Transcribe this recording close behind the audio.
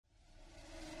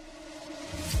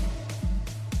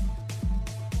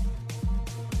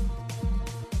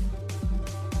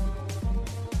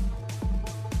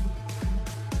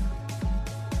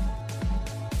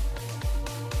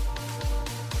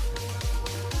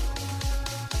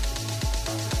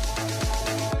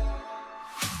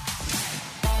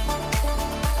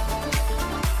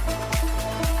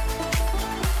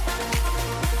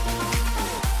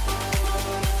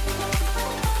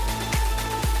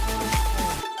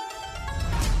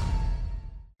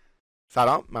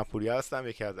سلام، من پوریا هستم،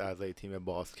 یکی از اعضای تیم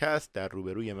بازکست. در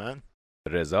روبروی من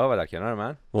رضا و در کنار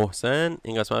من محسن.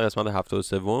 این قسمت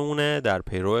 73 مونه در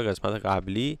پیرو قسمت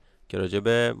قبلی که راجع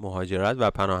به مهاجرت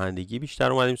و پناهندگی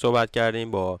بیشتر اومدیم صحبت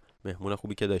کردیم با مهمون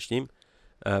خوبی که داشتیم،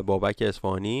 بابک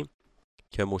اصفهانی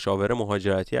که مشاور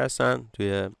مهاجرتی هستن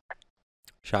توی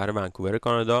شهر ونکوور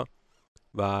کانادا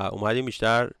و اومدیم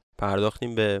بیشتر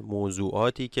پرداختیم به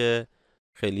موضوعاتی که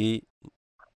خیلی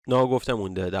ناگفته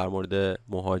مونده در مورد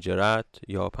مهاجرت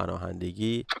یا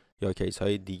پناهندگی یا کیس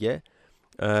های دیگه.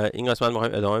 این قسمت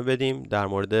می‌خوایم ادامه بدیم در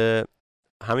مورد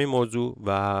همین موضوع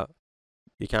و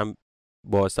یکم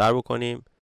بازتر بکنیم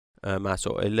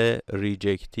مسائل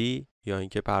ریجکتی یا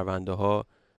اینکه پرونده ها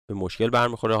به مشکل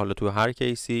برمیخوره حالا تو هر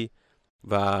کیسی،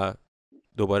 و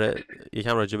دوباره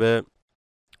یکم راجع به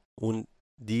اون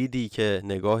دیدی که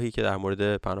نگاهی که در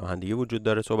مورد پناهندگی وجود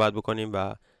داره صحبت بکنیم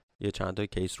و یه چند تا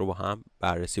کیس رو با هم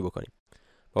بررسی بکنیم.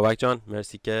 بابک جان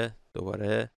مرسی که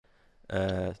دوباره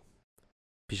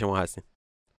پیش ما هستین.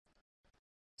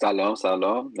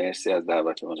 سلام، مرسی از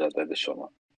دعوت مجدد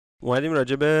شما. اومدیم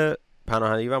راجع به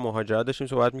پناهندگی و مهاجرت داشتیم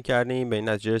صحبت می‌کردیم، به این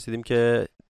نتیجه رسیدیم که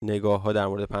نگاه‌ها در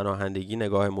مورد پناهندگی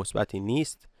نگاه مثبتی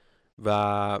نیست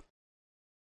و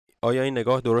آیا این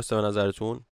نگاه درسته به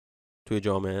نظرتون توی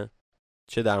جامعه؟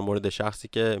 چه در مورد شخصی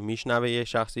که میشنوه یه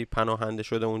شخصی پناهنده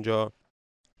شده اونجا،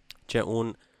 چه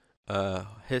اون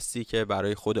حسی که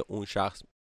برای خود اون شخص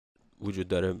وجود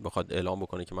داره بخواد اعلام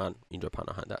بکنه که من اینجا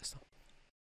پناهنده هستم.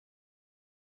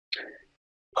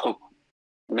 خب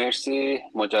مرسی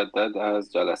مجدد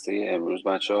از جلسه امروز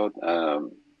بچه‌ها.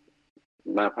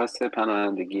 مبحث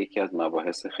پناهندگی یکی از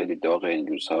مباحث خیلی داغ این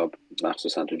روزها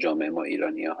مخصوصا تو جامعه ما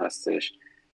ایرانی‌ها هستش،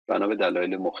 بنا به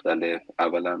دلایل مختلف.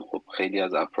 اولا خب خیلی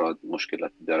از افراد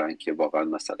مشکلاتی دارن که واقعا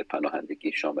مسئله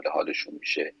پناهندگی شامل حالشون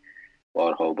میشه.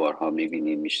 بارها و بارها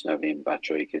میبینیم میشنویم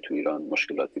بچه‌هایی که تو ایران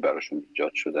مشکلاتی براشون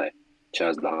ایجاد شده، چه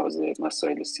از لحاظ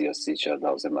مسائل سیاسی، چه از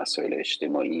لحاظ مسائل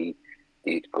اجتماعی،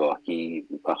 دیدگاهی،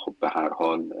 و خب به هر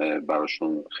حال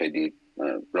براشون خیلی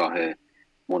راه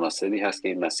مناسبی هست که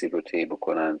این مسیر رو طی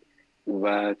بکنن،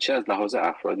 و چه از لحاظ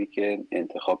افرادی که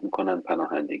انتخاب میکنن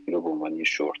پناهندگی رو به عنوان یه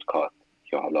شورت کات،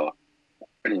 که حالا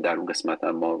در اون قسمت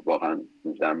هم ما واقعا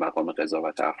در مقام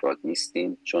قضاوت افراد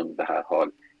نیستیم، چون به هر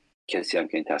حال کسی هم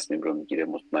که این تصمیم رو میگیره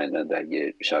مطمئنا در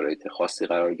یه شرایط خاصی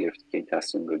قرار گرفته که این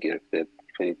تصمیم رو گرفته.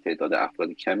 خیلی تعداد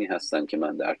افراد کمی هستن که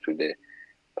من در طول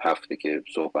هفته که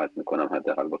صحبت میکنم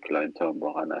حداقل با کلاینت هم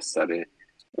واقعا از سر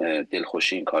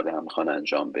دلخوشی این کار رو هم میخوان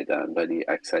انجام بدن، ولی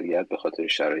اکثریت به خاطر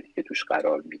شرایطی که توش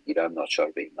قرار میگیرن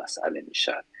ناچار به این مسئله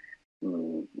میشن.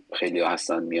 خیلی ها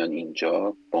هستن میان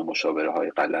اینجا با مشاوره های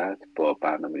غلط، با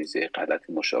برنامه‌ریزی غلط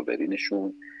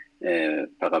مشاورینشون،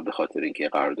 فقط به خاطر اینکه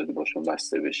قراردادی باشون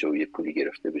بسته بشه و یه پولی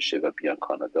گرفته بشه و بیان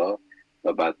کانادا،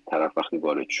 و بعد طرف وقتی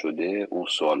وارد شده اون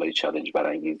سوالای چالش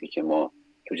برانگیزی که ما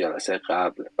تو جلسه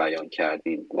قبل بیان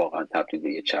کردیم واقعا تبدیل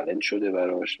به یه چالش شده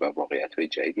براش و واقعیت‌های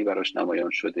جدیدی براش نمایان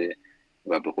شده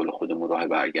و به قول خودمون راه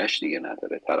برگشت دیگه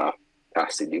نداره. طرف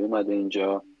تحصیلی اومده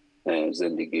اینجا،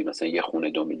 زندگی مثلا یه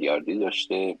خونه 2 میلیاردی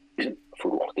داشته،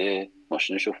 فروخته،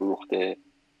 ماشینشو فروخته،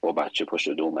 با بچه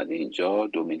پاشده اومده اینجا،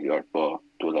 2 میلیارد با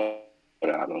دلار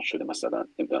الان شده مثلا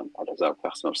نمیدونم حالا ضرب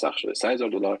تقسیم سخت شده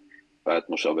 $100,000. بعد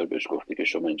مشاور بهش گفته که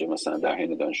شما اینجا مثلا در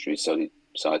حین دانشجویی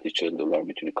ساعتی $40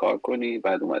 میتونی کار کنی،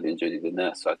 بعد اومده اینجا دیده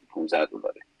نه ساعتی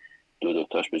 $15، دو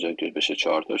تاش به جای که بشه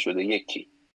 4 تا شده یکی.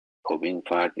 خب این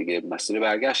فرد دیگه مسیر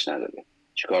برگشت نداره،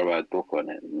 چیکار باید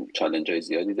بکنه؟ چالش های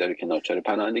زیادی داره که ناچار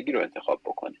پناهندگی رو انتخاب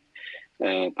بکنه.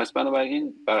 پس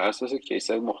بنابراین بر اساس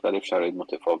کیس‌های مختلف شرایط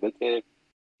متفاوته،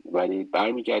 ولی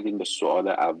برمیگردیم به سوال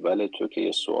اول تو که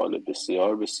یه سوال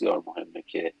بسیار بسیار مهمه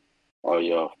که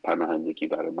آیا پناهندگی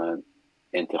برای من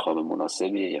انتخاب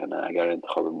مناسبیه یا نه؟ اگر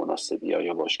انتخاب مناسبیه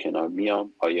آیا باش کنار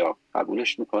میام؟ آیا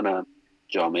قبولش میکنم؟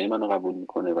 جامعه منو قبول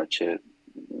میکنه و چه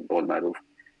بالمعروف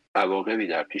عواقبی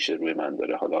در پیش روی من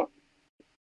داره؟ حالا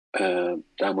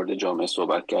در مورد جامعه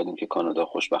صحبت کردیم که کانادا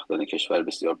خوشبختانه کشور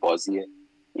بسیار بازیه،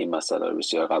 این مسئله رو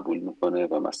بسیار قبول میکنه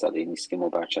و مسئله نیست که ما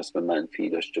برچسب منفی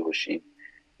داشته باشیم.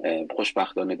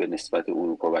 خوشبختانه به نسبت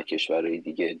اروپا و کشورهای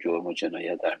دیگه جرم و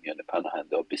جنایت در میان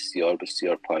پناهنده بسیار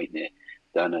بسیار پایینه.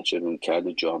 در نتیجه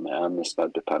رویکرد جامعه هم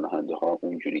نسبت به پناهنده ها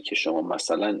اونجوری که شما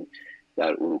مثلا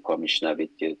در اروپا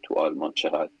میشنوید که تو آلمان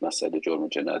چقدر مسئله جرم و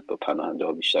جنایت با پناهنده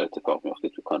ها بیشتر اتفاق میفته،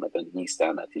 تو کانادا نیست.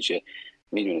 در نتیجه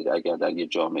میدونید اگر در یه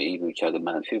جامعه رویکرد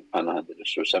منفی پناهنده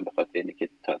داشته باشن به خاطر اینه که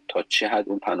تا چه حد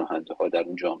اون پناهنده ها در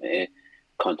اون جامعه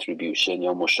کانتریبیوشن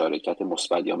یا مشارکت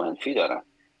مثبت یا منفی دارن.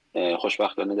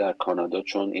 خوشبختانه در کانادا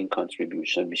چون این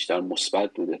کانتریبیوشن بیشتر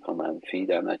مثبت بوده تا منفی،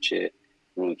 در نتیجه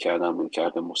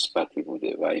رویکرد مثبتی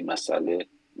بوده و این مسئله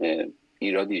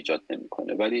ایرادی ایجاد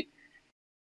نمیکنه. ولی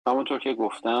همونطور که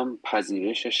گفتم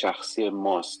پذیرش شخصی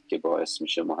ماست که باعث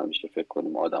میشه ما همیشه فکر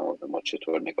کنیم آدم‌ها به ما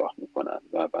چطور نگاه میکنن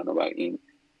و بنابراین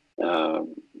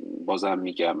بازم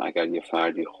میگم اگر یه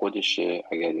فردی خودشه،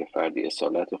 اگر یه فردی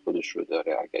اصالت خودش رو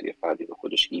داره، اگر یه فردی به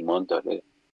خودش ایمان داره،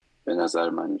 به نظر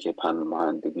من که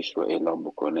پناهندگیش رو اعلام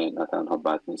بکنه نه تنها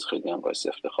بد نیست، خیلی هم باعث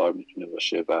افتخار میتونه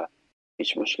باشه و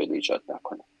هیچ مشکلی ایجاد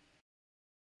نکنه.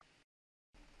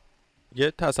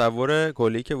 یه تصور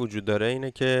کلی که وجود داره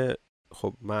اینه که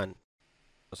خب من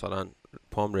مثلا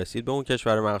پام رسید به اون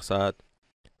کشور مقصد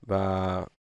و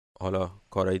حالا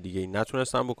کارهای دیگه ای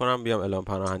نتونستم بکنم، بیام اعلام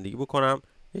پناهندگی بکنم،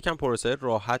 یکم پروسه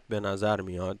راحت به نظر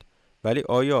میاد. ولی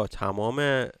آیا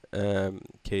تمام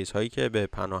کیس هایی که به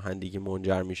پناهندگی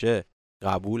منجر میشه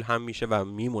قبول هم میشه و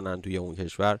میمونن توی اون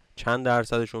کشور؟ چند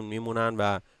درصدشون میمونن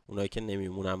و اونایی که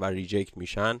نمیمونن و ریجکت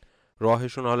میشن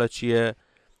راهشون حالا چیه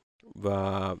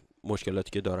و مشکلاتی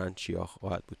که دارن چیا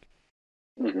خواهد بود؟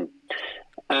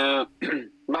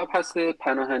 مبحث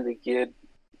پناهندگی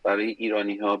برای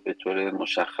ایرانی ها به طور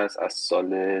مشخص از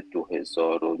سال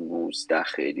 2019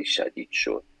 خیلی شدید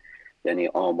شد. یعنی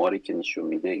آماری که نشون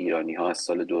میده ایرانی ها از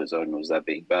سال 2019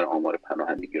 به این بر آمار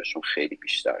پناهندگی هاشون خیلی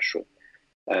بیشتر شد.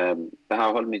 به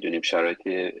هر حال میدونیم شرایط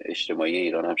اجتماعی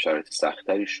ایران هم شرایط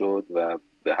سختری شد و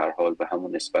به هر حال به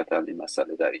همون نسبت هم این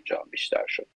مسئله در اینجا هم بیشتر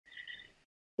شد.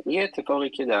 یه اتفاقی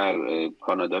که در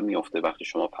کانادا میفته وقتی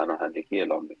شما پناهندگی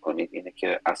اعلام میکنید اینه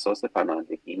که اساس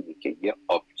پناهندگی اینه که یه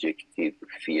objective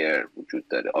fear وجود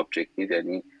داره. objective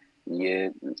یعنی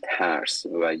یه ترس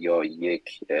و یا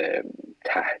یک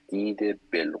تهدید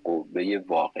بالقوه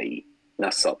واقعی، نه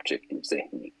subjective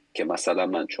ذهنی که مثلا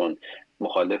من چون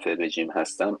مخالف رژیم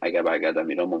هستم اگر برگردم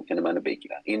ایران ممکنه منو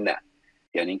بگیرن. این نه،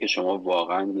 یعنی اینکه شما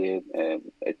واقعا یه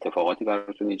اتفاقاتی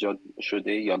براتون ایجاد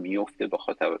شده یا میفته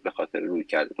به خاطر روی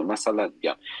کردتون. مثلا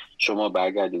میگم شما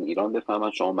برگردین ایران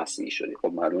بفهمن شما مسیحی شدی، خب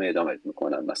معلومه ادامه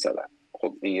میکنن مثلا،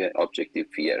 خب این یه ابجکتیو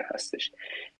فیر هستش.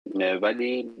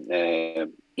 ولی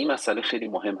این مسئله خیلی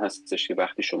مهم هستش که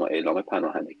وقتی شما اعلام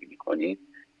پناهندگی میکنید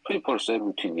خیلی پروسه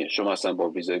روتینیه. شما اصلا با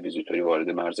ویزای ویزیتوری وارد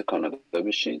مرز کانادا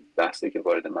بشین، لحظه‌ای که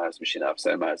وارد مرز میشین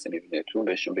افسر مرز میبینهتون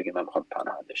بهشون بگید من میخوام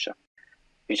پناهنده شم.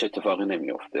 هیچ اتفاقی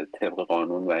نمیفته. طبق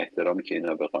قانون و احترامی که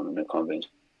اینا به قانون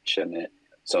کانونشن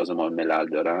سازمان ملل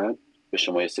دارن به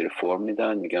شما یه سری فرم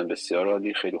میدن، میگن بسیار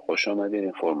عالی، خیلی خوش آمدید،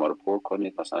 این فرما رو پر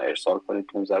کنید، مثلا ارسال کنید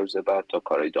 15 روز بعد تا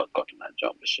کارهای دادگاهتون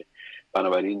انجام بشه.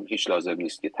 بنابراین هیچ لازم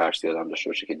نیست که ترسی آدم داشته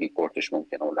باشه که دیپورتش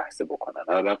ممکنه اون لحظه بکنن،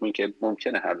 در رغم اینکه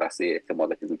ممکنه هر لحظه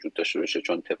احتمالاتی وجود داشته باشه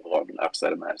چون طبق قانون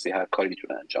افسر مرزی هر کاری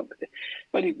میتونه انجام بده،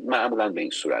 ولی معمولا به این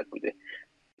صورت بوده.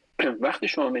 وقتی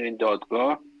شما میرین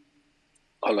دادگاه،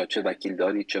 حالا چه وکیل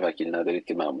دارید چه وکیل ندارید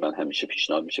که معمولا همیشه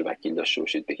پیشنهاد میشه وکیل داشته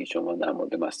باشید، به هیچ عنوان در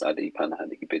مورد مسئله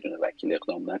پناهندگی بدون وکیل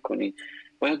اقدام نکنید.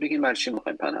 باید بگید برای چی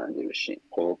میخوایم پناهنده بشین.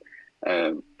 خب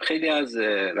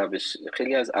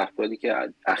خیلی از افرادی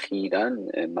که اخیراً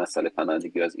مسئله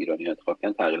پناهندگی از ایرانی انتخاب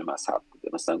کردن تغییر مذهب بوده،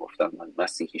 مثلا گفتم من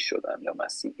مسیحی شدم یا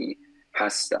مسیحی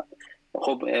هستم.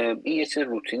 خب این یه چیز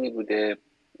روتینی بوده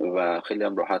و خیلی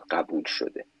هم راحت قبول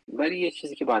شده. ولی یه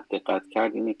چیزی که باید دقت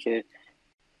کرد اینه که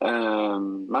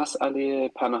مسئله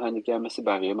پناهندگی هم مثل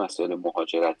بقیه مسائل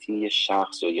مهاجرتی یه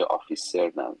شخص یا یه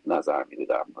آفیسر نظر میده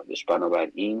در موردش.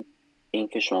 بنابراین این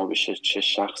که شما به چه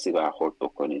شخصی برخورد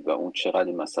بکنید و اون چقدر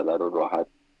این مسئله رو راحت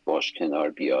باش کنار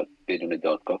بیاد بدون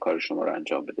دادگاه کار شما رو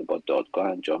انجام بده با دادگاه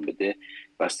انجام بده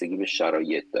بستگی به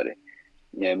شرایط داره.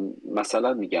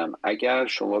 مثلا میگم اگر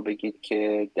شما بگید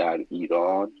که در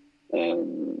ایران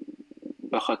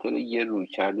به خاطر یه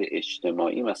رویکرد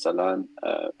اجتماعی مثلا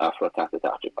افراد تحت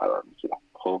تعقیب قرار میگیرن،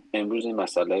 خب امروز این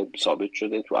مسئله ثابت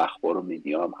شده تو اخبار و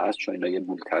میدیا هم هست، چون اینا یه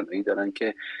بولتنایی دارن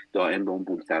که دائم به اون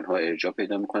بولتنها ارجاع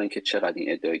پیدا میکنن که چقدر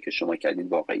این ادعایی که شما کردین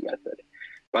واقعیت داره.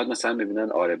 بعد مثلا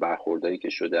ببینن آره برخوردایی که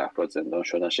شده، افراد زندان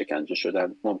شدن، شکنجه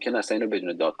شدن، ممکن است اینو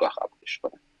بدون دادگاه قبولش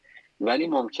کنن. ولی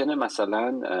ممکنه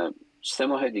مثلا 3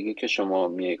 ماه دیگه که شما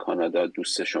میای کانادا،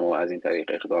 دوست شما از این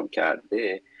طریق اقدام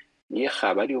کرده، یه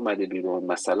خبری اومده بیرون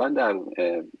مثلا در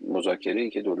مذاکره‌ای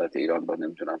که دولت ایران با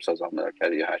نمیدونم سازمان ملل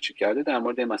کرده یا هر چی کرده در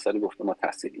مورد این مسئله گفته ما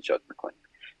تحصیل ایجاد میکنیم.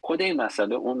 خود این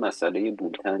مسئله اون مسئله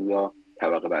بولتن یا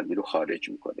طبقه بندی رو خارج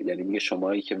میکنه. یعنی میگه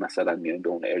شمایی که مثلا میایین به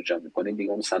اون ارجاع میکنید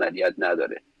دیگه اون سندیت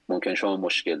نداره، ممکن شما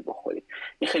مشکل بخورید.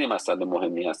 این خیلی مسئله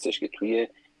مهمی هستش که توی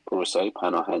پروسه‌های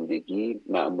پناهندگی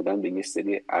معمولا به یه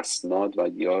سری اسناد و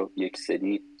یا یک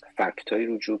سری فکت‌های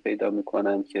رجوع پیدا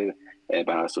میکنن که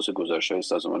بر اساس گزارش‌های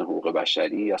سازمان حقوق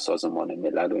بشری یا سازمان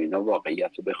ملل و اینا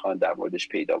واقعیت رو بخوان در موردش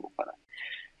پیدا بکنن.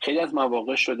 خیلی از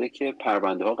مواقع شده که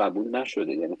پرونده ها قبول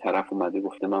نشده، یعنی طرف اومده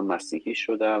گفته من مسیحی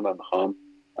شدم و میخوام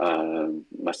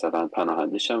مثلا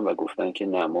پناهنده‌شن و گفتن که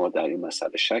نه ما در این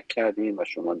مسئله شک کردیم و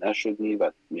شما نشدی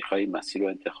و میخوای مسیر رو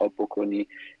انتخاب بکنی،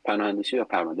 پناهندگی یا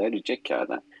پرونده ریجکت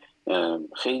کردن.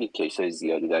 خیلی کیسای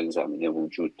زیادی در این زمینه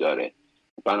وجود داره.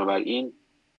 بنابراین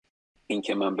این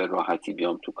که من به راحتی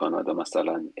بیام تو کانادا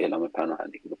مثلا اعلام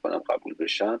پناهندگی بکنم قبول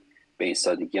بشم به این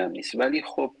سادگی هم نیست. ولی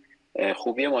خب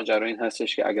خوبی ماجرا این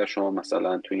هستش که اگر شما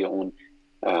مثلا توی اون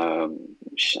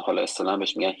حالا اصطلاحاً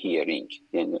بهش میگن هیرینگ،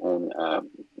 یعنی اون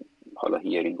حالا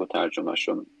هیرینگ رو ترجمهش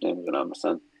رو نمیدونم،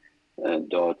 مثلا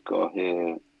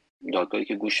دادگاهی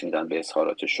که گوش میدن به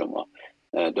اظهارات شما،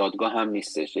 دادگاه هم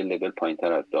نیستش، یه لول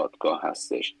پایین‌تر از دادگاه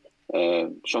هستش.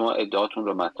 شما ادعاتون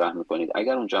رو مطرح میکنید،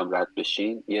 اگر اونجا هم رد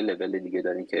بشین یه لول دیگه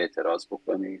دارین که اعتراض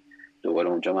بکنید، دوباره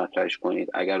اونجا مطرحش کنید.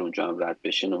 اگر اونجا هم رد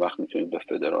بشین اون وقت میتونید به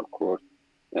فدرال کورت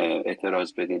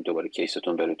اعتراض بدین، دوباره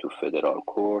کیستون بره تو فدرال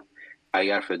کورت.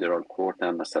 اگر فدرال کورت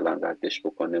هم مثلا ردش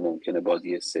بکنه ممکنه باز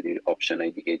یه سری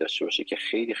آپشنای دیگه داشته باشه که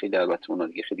خیلی خیلی البته اون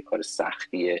دیگه خیلی کار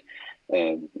سختیه،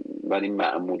 ولی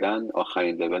معمولا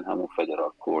آخرین لول همون فدرال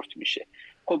کورت میشه.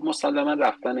 خب مسلما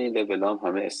رفتن این لول هم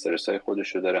همه استرس های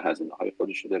خودشو داره، هزینه های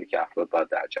خودشو داره که افراد باید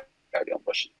در جریان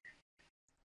باشه.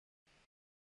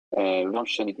 ما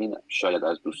شنیدین شاید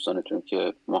از دوستانتون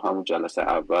که ما همون جلسه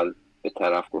اول به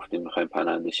طرف گفتیم میخوایم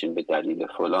پناهنده شیم به دلیل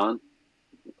فلان،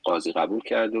 قاضی قبول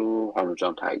کرد و همونجا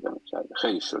هم تاییدمون کرد.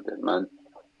 خیلی شده. من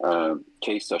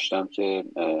کیس داشتم که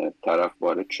طرف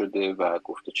وارد شده و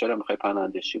گفته چرا میخوای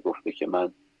پناهنده شی؟ گفته که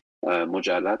من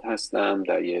مجرد هستم،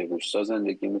 در یه روستا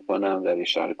زندگی میکنم، در یه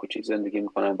شهر کوچیک زندگی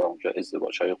میکنم و اونجا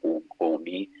ازدواج‌های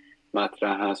قومی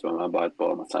مطرح هست و من باید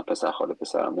با مثلا پسر خاله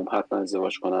پسرعموم حتما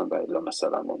ازدواج کنم و الا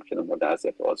مثلا ممکنه مورد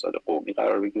اذیت و آزار قومی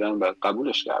قرار بگیرم و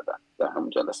قبولش کردن در همون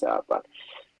جلسه اول.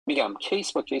 میگم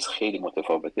کیس با کیس خیلی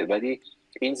متفاوته، ولی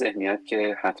این ذهنیت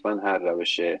که حتما هر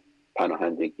روش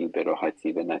پناهندگی به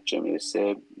راحتی به نتیجه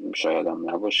میرسه شاید هم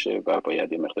نباشه و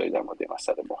باید یه مقداری در مورد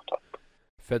مسئله محتاط.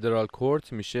 فدرال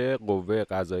کورت میشه قوه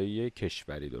قضاییه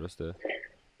کشوری، درسته؟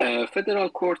 فدرال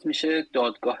کورت میشه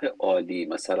دادگاه عالی.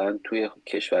 مثلا توی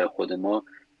کشور خود ما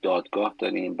دادگاه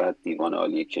داریم، بعد دیوان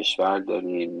عالی کشور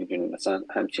داریم، میدونیم مثلا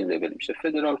همچین لول میشه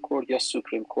فدرال کورت یا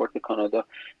سوپریم کورت کانادا.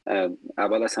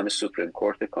 اول از همه سوپریم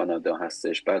کورت کانادا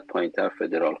هستش، بعد پایینتر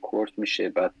فدرال کورت میشه،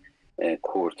 بعد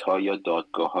کورت ها یا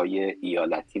دادگاه های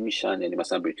ایالتی میشن، یعنی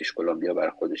مثلا بریتیش کلمبیا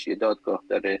برای خودش یه دادگاه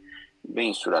داره. به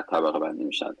این صورت طبقه بندی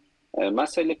میشن.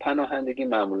 مسائل پناهندگی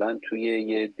معمولا توی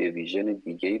یه دیویژن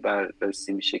دیگه‌ای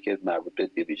بررسی میشه که مربوط به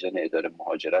دیویژن اداره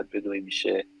مهاجرت بدوی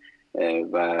میشه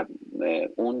و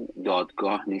اون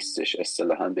دادگاه نیستش،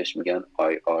 اصطلاحاً بهش میگن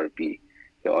IRB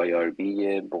که IRB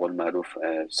به قول معروف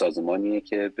سازمانیه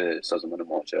که به سازمان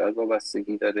مهاجرت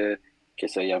وابستگی داره.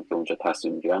 کسایی هم که اونجا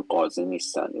تصمیم میگیرن قاضی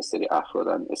نیستن، یه سری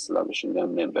افرادن، اصطلاحاً بهشون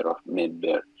میگن ممبر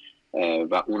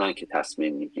و اونان که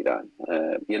تصمیم میگیرن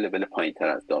یه لول پایین‌تر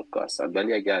از دادگاه هستن.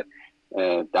 ولی اگر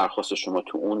درخواست شما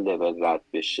تو اون لول رد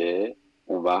بشه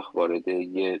اون وقت وارد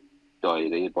یه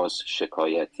دایره باز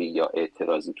شکایتی یا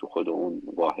اعتراضی تو خود اون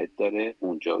واحد داره،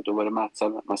 اونجا دوباره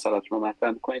مسئله‌تون رو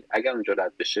مطرح می‌کنید. اگر اونجا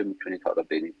رد بشه میتونید حالا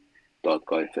برید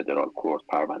دادگاه فدرال کورت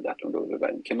پروندهتون رو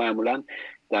ببرید که معمولا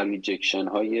در ریجکشن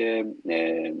های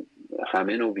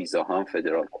همه نوع ویزاها هم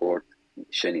فدرال کورت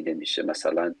شنیده میشه.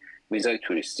 مثلا ویزای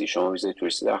توریستی، شما ویزای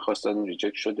توریستی درخواست دادین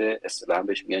ریجکت شده، اصطلاحاً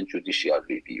بهش میگن جودیشیال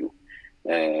ریویو.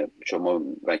 شما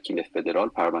وکیل فدرال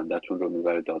پروندهتون رو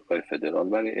میبره دادگاه فدرال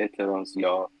برای اعتراض،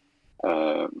 یا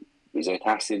ویزای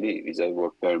تحصیلی، ویزای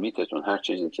ورک پرمیتتون، هر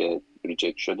چیزی که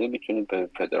ریجکت شده میتونید به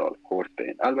فدرال کورت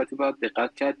برین. البته باید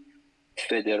دقت کرد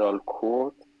فدرال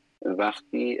کورت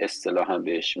وقتی اصطلاحاً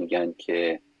بهش میگن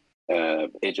که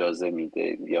اجازه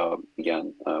میده یا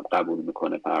میگن قبول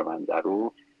میکنه پرونده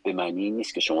رو، به معنی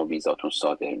نیست که شما ویزاتون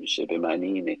صادر میشه. به معنی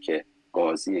اینه که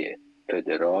قاضی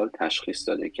فدرال تشخیص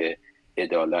داده که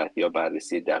عدالت یا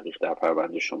بررسی دقیق در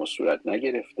پرونده شما صورت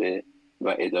نگرفته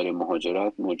و اداره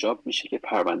مهاجرت مجاب میشه که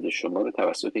پرونده شما رو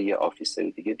توسط یه آفیسر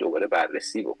دیگه دوباره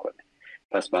بررسی بکنه.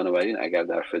 پس بنابراین اگر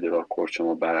در فدرال کورت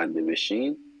شما برنده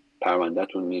بشین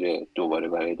پروندهتون میره دوباره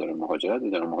برای اداره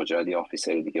مهاجرت یه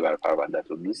آفیسر دیگه برای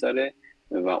پروندهتون میذاره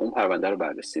و اون پرونده رو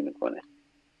بررسی میکنه.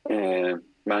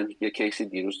 من یه کیسی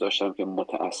دیروز داشتم که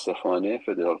متاسفانه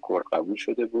فدرال کورت قبول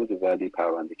شده بود ولی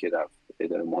پرونده که در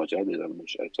اداره مهاجرت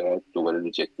دوباره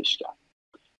ریجکتش کرد.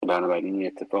 بنابراین این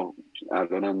اتفاق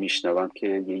الانم میشنوم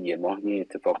که یه ماه این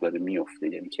اتفاق داره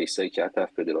میفته، یعنی کیسایی که حتی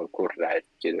فدرال کورت رد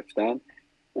گرفتن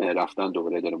رفتن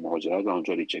دوباره اداره مهاجرت و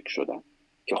اونجا ریجکت شدن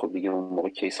که خب دیگه اون موقع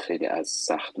کیس خیلی از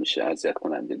سخت میشه، اذیت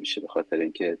کننده میشه، به خاطر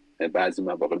اینکه بعضی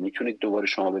مواقع میتونید دوباره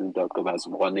شما برید دادگاه، بعضی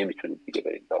موقع نمیتونید دیگه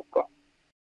برید دادگاه.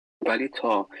 ولی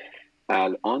تا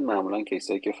الان معمولا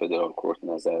کیسایی که فدرال کورت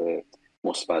نظر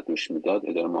مثبت روش میداد،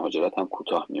 اداره مهاجرت هم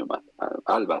کوتاه میومد.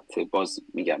 البته باز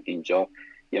میگم اینجا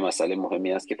یه مسئله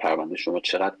مهمی است که پرونده شما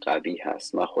چقدر قوی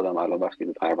هست. من خودم الان وقتی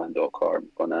رو پرونده ها کار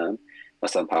میکنم،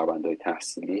 مثلا پرونده های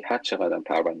تحصیلی، هر چقدر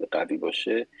پرونده قوی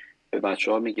باشه به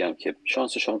بچه ها میگم که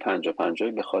شانس شما 50-50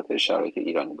 به خاطر شرایط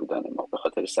ایرانی بودن ما، به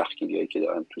خاطر سختگیری‌هایی که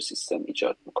دارن تو سیستم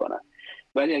ایجاد میکنن.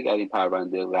 ولی اگر این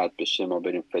پرونده رد بشه ما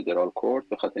بریم فدرال کورت،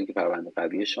 به خاطر اینکه پرونده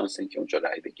قویه شانس اینکه اونجا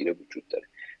رأی بگیره وجود داره.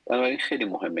 بنابراین خیلی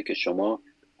مهمه که شما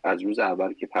از روز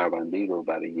اول که پرونده‌ای رو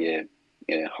برای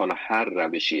حالا هر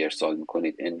روشی ارسال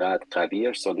میکنید انقدر قوی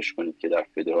ارسالش کنید که در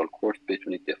فدرال کورت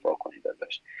بتونید دفاع کنید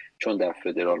ازش. چون در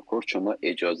فدرال کورت شما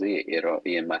اجازه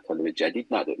ارائه مطالب جدید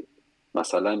ندارید.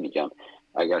 مثلا میگم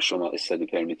اگر شما استادی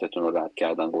پرمیتتون رو رد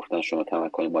کردن، گفتن شما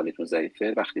تمکن مالیتون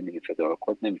ضعیفه، وقتی میرید فدرال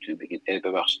کورت نمیتونید بگید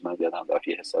ببخشید من یادم رفت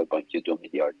یه حساب بانکی 2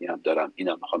 میلیاردی هم دارم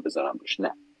اینم میخوام بذارم روش.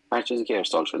 نه، هر چیزی که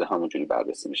ارسال شده همونجوری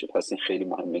بررسی میشه. پس این خیلی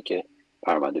مهمه که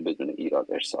پرونده بدون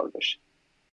ایراد ارسال بشه.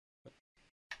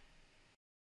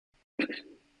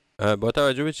 با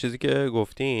توجه به چیزی که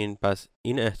گفتین، پس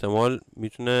این احتمال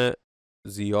میتونه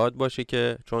زیاد باشه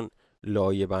که چون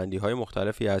لایه بندی های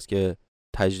مختلفی هست که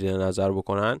تجدید نظر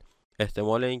بکنن،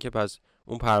 احتمال این که پس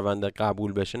اون پرونده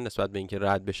قبول بشه نسبت به اینکه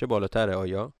رد بشه بالاتره.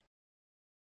 آیا؟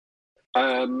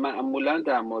 معمولا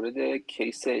در مورد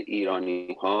کیس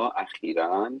ایرانی ها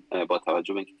اخیراً با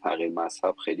توجه به اینکه تغییر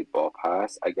مذهب خیلی باب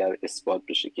هست، اگر اثبات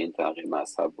بشه که این تغییر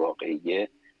مذهب واقعیه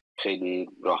خیلی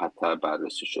راحت تر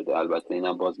بررسی شده. البته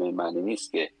اینم باز به این معنی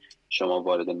نیست که شما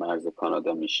وارد مرز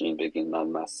کانادا میشین بگین من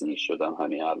مسیحی شدم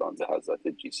همین الان به حضرت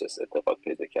جیسس اعتقاد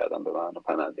پیدا کردم به منو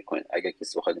پناهنده کنین. اگر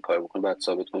کسی بخواد این کار بکنه باید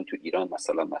ثابت کنه تو ایران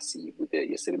مثلا مسیحی بوده،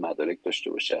 یه سری مدارک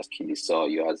داشته باشه از کلیسا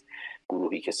یا از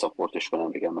گروهی که ساپورتش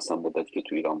کنن، بگم مثلا مدتی که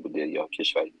تو ایران بوده یا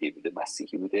کشور دیگه بوده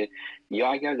مسیحی بوده.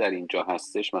 یا اگر در اینجا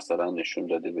هستش مثلا نشون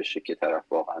داده بشه که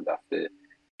طرف واقعا رفته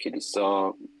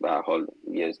کلیسا، به هر حال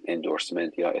یه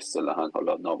اندورسمنت یا اصطلاحاً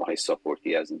حالا نامه‌های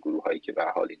ساپورتی از این گروهایی که به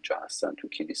هر حال اینجا هستن تو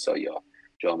کلیسا یا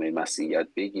جامعه مسیحیت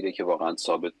بگیره که واقعا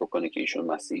ثابت بکنه که ایشون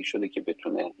مسیحی شده که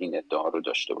بتونه این ادعا رو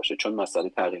داشته باشه. چون مسئله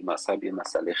تغییر مذهب یه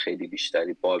مسئله خیلی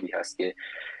بیشتری بابی هست که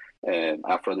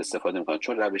افراد استفاده میکنن،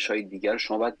 چون روش‌های دیگر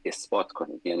شما باید اثبات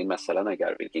کنید. یعنی مثلا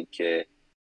اگر بگید که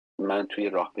من توی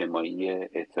راهپیمایی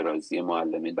اعتراضی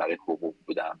معلمین برای حقوق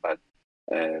بودم، بعد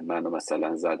منو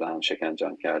مثلا زدن،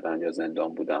 شکنجه کردن یا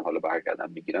زندان بودم، حالا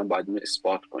برگردم میگیرم، باید اینو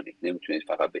اثبات کنید. نمیتونید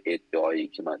فقط به ادعایی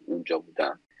که من اونجا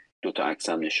بودم 2 تا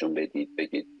عکسم نشون بدید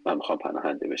بگید من میخوام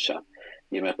پناهنده بشم.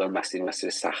 یه مقدار مسیر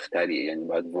سخت‌تریه، یعنی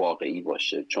باید واقعی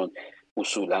باشه. چون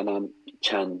اصولا هم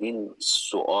چندین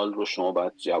سوال رو شما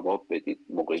باید جواب بدید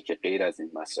موقعی که غیر از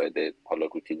این مسائل حالا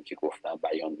روتینی که گفتم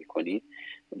بیان میکنید.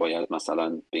 باید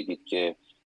مثلا بگید که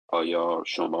آیا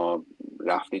شما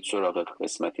رفتید سراغ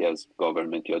قسمتی از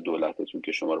گاورمنت یا دولتتون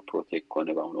که شما رو پروتکت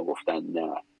کنه و اونو گفتن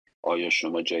نه؟ آیا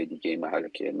شما جای دیگه محل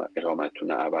که اقامتتون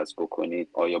رو عوض بکنید؟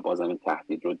 آیا بازم این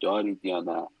تهدید رو دارید یا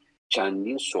نه؟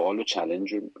 چندین سوال و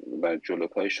چالش بر جلوی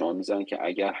پای شما میذارن که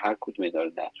اگر هر کدوم اینا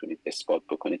رو نتونید اثبات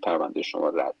بکنید پرونده شما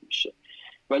رد میشه.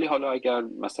 ولی حالا اگر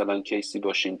مثلا کیسی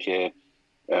باشین که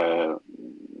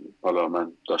حالا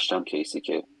من داشتم کیسی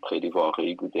که خیلی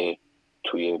واقعی بوده،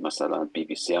 توی مثلا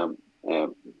BBC هم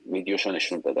ویدیوشو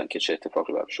نشون دادن که چه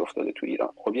اتفاقی براش افتاده تو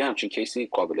ایران. خب یه همچین کیسی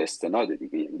قابل استناده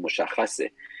دیگه،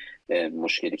 مشخصه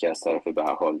مشکلی که از طرف به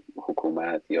هر حال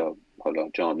حکومت یا حالا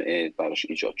جامعه براش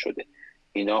ایجاد شده،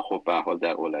 اینا خب به هر حال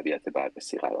در اولویت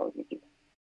بررسی قرار میگیره.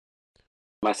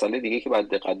 مسئله دیگه که باید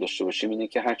دقت داشته باشیم اینه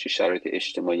که هرچی شرایط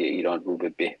اجتماعی ایران رو به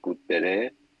بهبود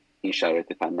بره، این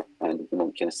شرایط پناهندگی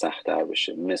ممکنه سخت‌تر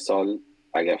بشه. مثال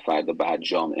اگر فردا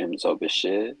برجام امضا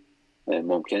بشه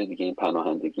ممکنه دیگه این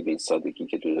پناهندگی به این سادگی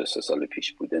که 2-3 سال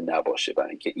پیش بوده نباشه، برای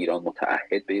اینکه ایران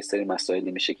متعهد به یه سری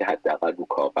مسائلی میشه که حداقل رو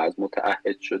کاغذ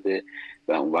متعهد شده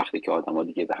و اون وقتی که آدما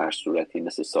دیگه به هر صورتی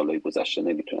مثل سالهای گذشته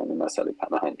نمیتونن این مسئله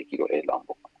پناهندگی رو اعلام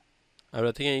بکنن.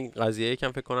 البته این قضیه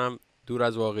یکم فکر کنم دور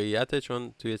از واقعیته،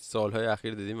 چون توی سالهای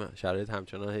اخیر دیدیم شرایط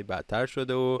همچنان هی بدتر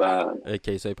شده و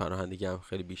کیس‌های پناهندگی هم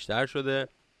خیلی بیشتر شده.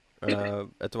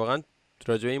 اتفاقا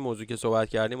راجع به این موضوع که صحبت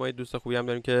کردیم، ما یه دوست خوبی هم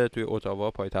داریم که توی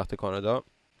اتاوا پایتخت کانادا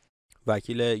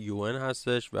وکیل UN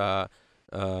هستش و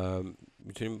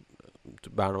میتونیم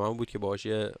برنامه بود که باهاش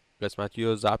یه قسمتی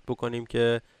رو ضبط بکنیم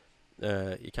که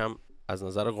یکم از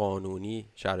نظر قانونی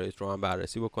شرایط رو هم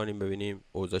بررسی بکنیم، ببینیم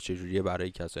اوضاع چجوریه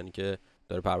برای کسانی که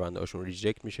داره پرونده هاشون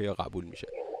ریجکت میشه یا قبول میشه.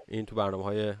 این تو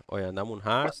برنامه‌های آیندهمون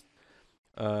هست.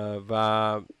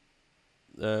 و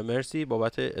مرسی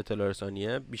بابت اطلاع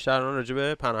رسانیه. بیشتر راجع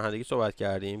به پناهندگی صحبت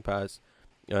کردیم، پس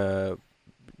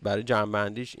برای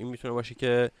جمع‌بندیش این میتونه باشه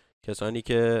که کسانی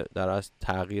که در از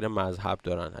تغییر مذهب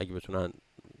دارن اگه بتونن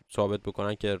ثابت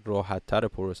بکنن که راحت‌تر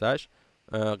پروسش،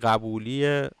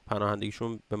 قبولی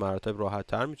پناهندگیشون به مراتب راحت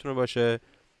تر میتونه باشه.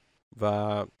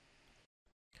 و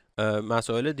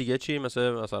مسائل دیگه چی؟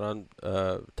 مثلا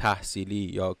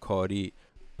تحصیلی یا کاری،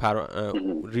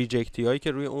 ریجکتی هایی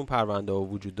که روی اون پرونده ها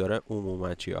وجود داره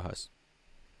عموما چی ها هست؟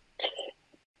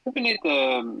 ببینید،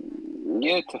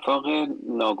 یه اتفاق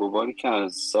ناگواری که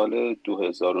از سال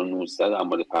 2019 در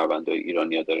مورد پرونده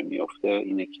ایرانیا داره میفته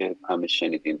اینه که همه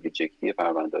شنیدین ریجکتی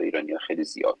پرونده ایرانیا خیلی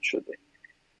زیاد شده.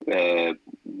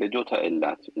 به دو تا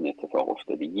علت این اتفاق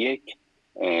افتاده. یک،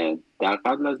 در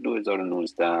قبل از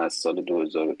 2019 از سال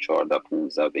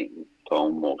 2014-15 تا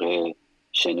اون موقع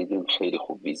شنیدیم خیلی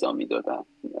خوب ویزا میدادن.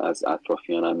 از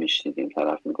اطرافیان هم میشنیدیم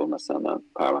طرف میگم مثلا من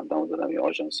پرونده‌مو دادم یه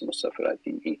آژانس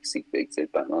مسافرتی ایکس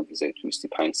بگذارید برام ویزای توریستی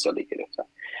 5 ساله گرفتن.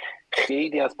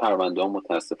 خیلی از پرونده‌ها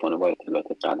متاسفانه با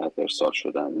اطلاعات غلط ارسال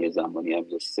شدن. یه زمانی هم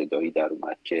یه صدایی در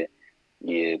اومد که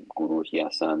یه گروهی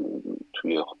اصلا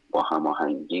با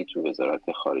هماهنگی تو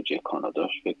وزارت خارجه کانادا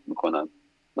فکر میکنن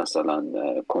مثلا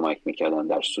کمک میکردن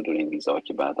در صدور این ویزا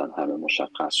که بعداً همه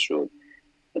مشخص شد.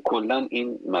 کلا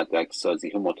این مدرک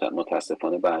سازی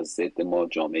متاسفانه بر ضد ما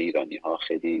جامعه ایرانی ها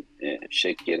خیلی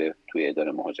شکل گرفت توی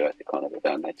اداره مهاجرت کانادا.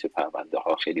 در نتیجه پرونده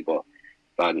ها خیلی با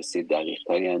بررسی دقیق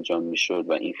تری انجام میشد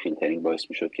و این فیلترینگ باعث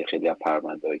میشد که خیلی از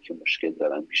پرونده هایی که مشکل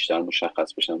دارن بیشتر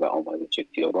مشخص بشن و آمار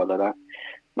ریجکتی ها بالا رفت.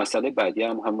 مسئله بعدی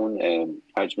هم همون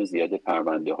حجم زیاد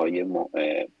پرونده های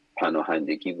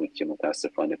پناهندگی بود که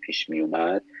متاسفانه پیش می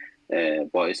اومد،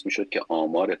 باعث می شد که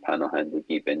آمار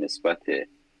پناهندگی به نسبت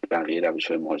بقیه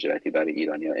روش‌های مهاجرتی برای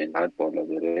ایرانی‌ها اینقدر بالا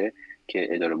بره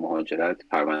که اداره مهاجرت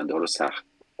پرونده ها رو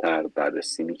سخت‌تر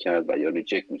بررسی می‌کرد و یا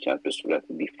ریجکت می‌کرد به صورت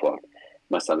دیفالت.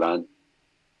 مثلا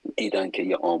دیدن که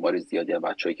یه آمار زیادی از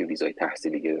بچه‌هایی که ویزای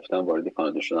تحصیلی گرفتن وارد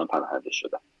کانادا شدن، پناهنده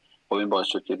شدن. خب این باعث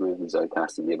شد که روی ویزای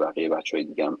تحصیلی بقیه بچه‌های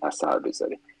دیگه هم اثر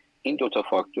بذاره. این دوتا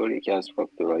فاکتور یکی از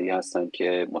فاکتورهایی هستن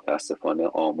که متاسفانه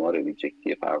آمار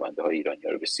ریجکتی پرونده های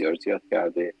ایرانی‌ها رو بسیار زیاد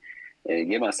کرده.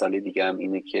 یه مسئله دیگه هم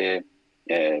اینه که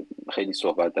خیلی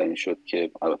صحبت در این شد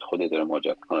که البته خود اداره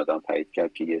مهاجرت کانادا هم تایید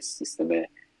کرد که یه سیستم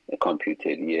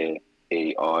کامپیوتری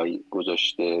AI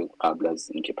گذاشته قبل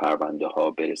از اینکه پرونده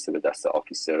ها برسه به دست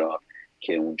آفیسرها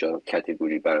که اونجا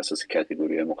کاتگوری بر اساس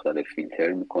کاتگوری مختلف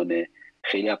فیلتر میکنه.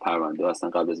 خیلی از پرونده ها اصلا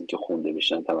قبل از اینکه خونده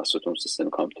بشن توسط اون سیستم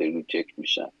کامپیوتری ریجکت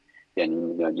میشن. یعنی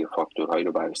میاد یه فاکتورهایی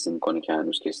رو بررسی میکنه که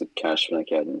هنوز کسی کشف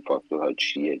نکرده این فاکتورها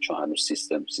چیه، چون هنوز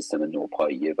سیستم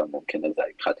نوپاییه و ممکنه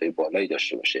ضریب خطای بالایی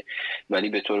داشته باشه. ولی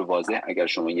به طور واضح اگر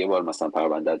شما یه بار مثلا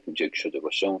پرونده ریجکت شده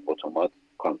باشه، اون اتومات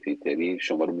کامپیوتری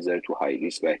شما رو میذاره تو های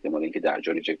ریسک و احتمال اینکه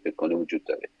درجا ریجکت کنه وجود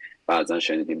داره. بعضا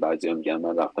شنیدیم بعضیا میگن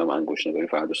من رفتم انگشت نگاری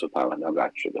فردا صبح پرونده‌ام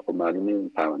رد شده. خب معلومه این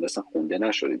پرونده اصلا خونده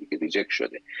نشده دیگه، ریجکت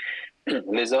شده.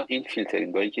 لذا این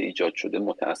فیلترینگ هایی که ایجاد شده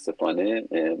متاسفانه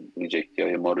ریجکتی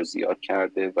های ما رو زیاد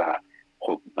کرده و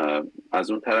خب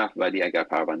از اون طرف ولی اگر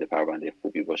پرونده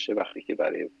خوبی باشه وقتی که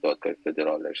برای دادگاه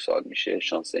فدرال ارسال میشه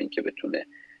شانس این که بتونه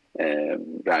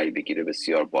رأی بگیره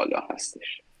بسیار بالا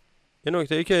هستش. یه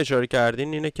نکته‌ای که اشاره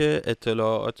کردین اینه که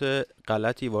اطلاعات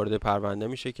غلطی وارد پرونده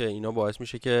میشه که اینا باعث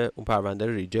میشه که اون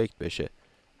پرونده ریجکت بشه.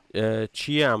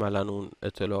 چیه عملا اون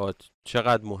اطلاعات؟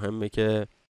 چقدر مهمه که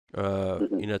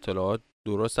این اطلاعات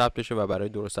درست ثبت بشه و برای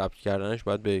درست ثبت کردنش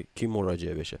باید به کی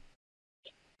مراجعه بشه؟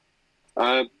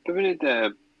 ببینید،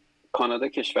 کانادا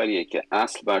کشوریه که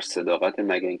اصل بر صداقت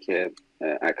مگه اینکه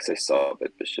عکسش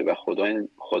ثابت بشه و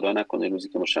خدا نکنه روزی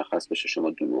که مشخص بشه شما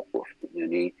دروغ گفتید،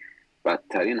 یعنی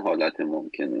بدترین حالت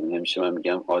ممکنه. همیشه من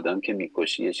میگم آدم که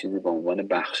میکشی یه چیزی به عنوان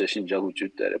بخشش اینجا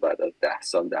وجود داره، بعد از 10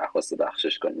 سال درخواست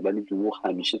بخشش کنی، ولی دروغ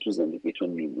همیشه تو زندگیتون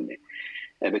میمونه.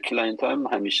 به کلاینت هم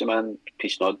همیشه من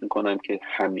پیشنهاد میکنم که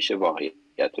همیشه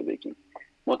واقعیت رو بگیم.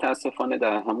 متاسفانه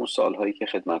در همون سالهایی که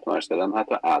خدمت عرض کردم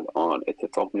حتی الان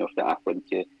اتفاق میفته افرادی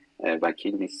که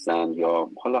وکیل نیستن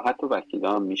یا حالا حتی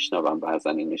وکیلا هم میشنون بعضا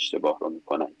این اشتباه رو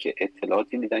میکنن که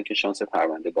اطلاعاتی میدن که شانس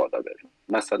پرونده بالا بره.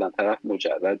 مثلا طرف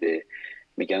مجرده،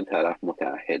 میگن طرف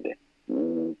متأهله.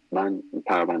 من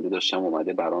پرونده داشتم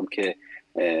اومده برام که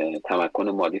تمکن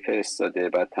مالی فرستاده،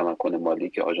 بعد تمکن مالی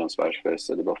که آژانس براش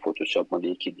فرستاده با فتوشاپ مال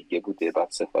یکی دیگه بوده، بعد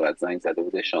سفارت زنگ زده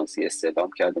بوده شانسی استعلام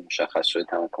کرده مشخص شده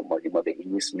تمکن مالی مال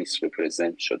این نیست، میس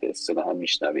رپرزنت شده. اصطلاح هم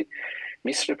میشنوید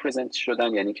میس رپرزنت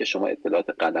شدن یعنی که شما اطلاعات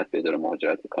غلط به اداره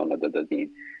مهاجرت کانادا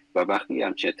دادین و وقتی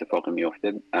همچین اتفاقی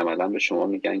میفته عملا به شما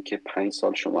میگن که 5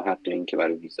 سال شما حق این که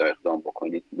برای ویزا اقدام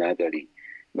بکنید ندارید،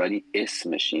 ولی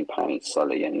اسمش این 5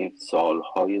 ساله، یعنی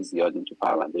سالهای زیادی تو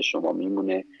پرونده شما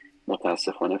میمونه.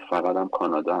 متاسفانه فقط هم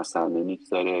کانادا اثر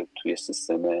نمیگذاره توی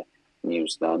سیستم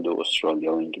نیوزلند و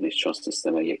استرالیا و انگلیس، چون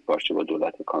سیستم یک پارچه با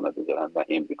دولت کانادا دارن و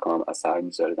امریکا هم اثر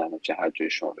میذاره در نتیجه هر جای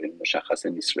شما برید مشخص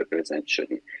میس رپرزنت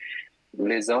شدید.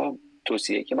 لذا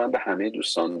توصیه که من به همه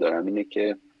دوستان دارم اینه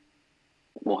که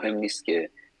مهم نیست که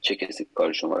چه کسی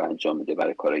کار شما رو انجام میده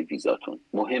برای کارهای ویزاتون.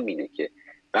 مهم اینه که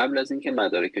قبل از اینکه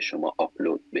مدارک شما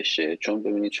آپلود بشه، چون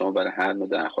ببینید شما برای هر نوع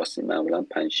درخواستی معمولا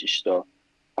 5 6 تا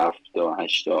 7 تا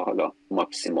 8 تا حالا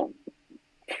ماکسیموم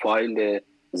فایل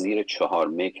زیر 4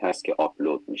 مگ هست که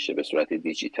آپلود میشه به صورت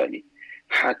دیجیتالی.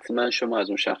 حتما شما از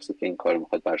اون شخصی که این کار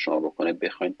میخواد بر شما بکنه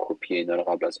بخواید کپی اینا رو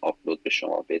قبل از آپلود به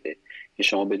شما بده که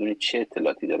شما بدونید چه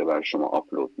اطلاعاتی داره برای شما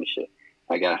آپلود میشه.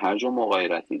 اگر هر جا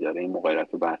مغایرتی داره این مغایرت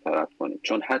رو برطرف کنید،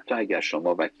 چون حتی اگر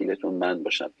شما وکیلتون من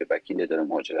باشم که وکیل داره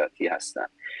مهاجرتی هستن،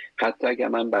 حتی اگر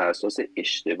من بر اساس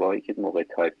اشتباهی که موقع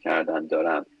تایپ کردن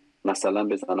دارم مثلا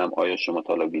بزنم آیا شما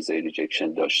تا حالا ویزای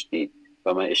ریجکشن داشتید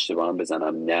و من اشتباهم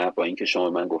بزنم نه، با اینکه شما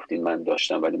من گفتین من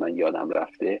داشتم ولی من یادم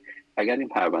رفته، اگر این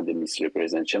پرونده میس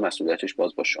ریپرزنت چه مسئولیتش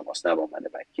باز با شماست نه با من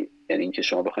وکیل. یعنی اینکه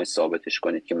شما بخواید ثابتش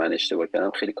کنید که من اشتباه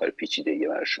کردم خیلی کار پیچیده‌ایه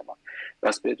برای شما.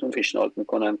 پس بهتون پیشنهاد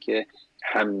میکنم که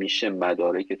همیشه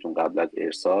مدارکتون قبل از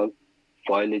ارسال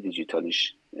فایل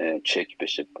دیجیتالیش چک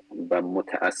بشه و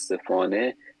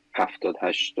متاسفانه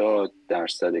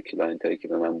 70-80% کلاینت هایی که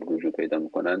به من رجوع پیدا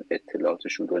میکنن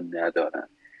اطلاعاتشون رو ندارن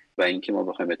و اینکه ما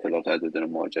بخوایم اطلاعات عدد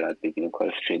مهاجرت بگیریم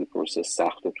کار خیلی پروسه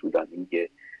سخت و طولانیه.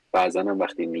 بعضا هم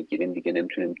وقتی میگیریم دیگه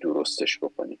نمیتونیم درستش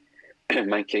بکنیم.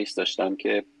 من کیس داشتم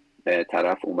که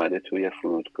طرف اومده توی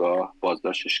فرودگاه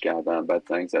بازداشتش کردن، بعد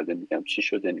زنگ زده میگم چی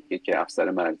شده، میگه که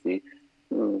افسر مرزی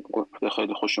گفته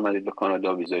خیلی خوش اومدید به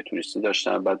کانادا، ویزای توریستی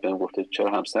داشتم. بعد بهم گفته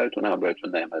چرا همسرتون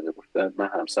همراهتون نیومده؟ گفتم من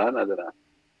همسر ندارم.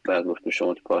 بعد گفت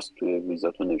شما تو پاس توی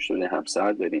ویزاتون نوشته بود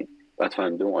همسر دارین. بعد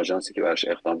فهمیدم اون آژانسی که براش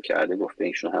اقدام کرده گفته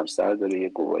ایشون همسر داره، یه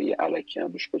گواهی الکی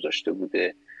هم روش گذاشته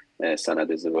بوده،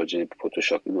 سند ازدواج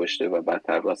فتوشاپی گذاشته و بعد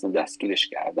طرف اصلا دستگیرش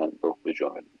کردن به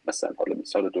جامعه. مثلا حالا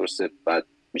مثال درسته بعد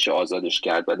میشه آزادش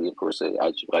کرد ولی یه پروسه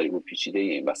عجیب غریب و پیچیده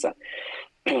این وسط.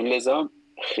 لذا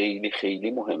خیلی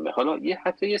خیلی مهمه. حالا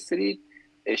حتی یه سری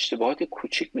اشتباهات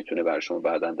کوچیک میتونه برای شما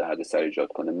بعداً دردسر ایجاد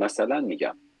کنه. مثلا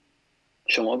میگم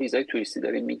شما ویزای توریستی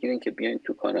دارین میگیرین که بیاین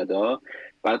تو کانادا،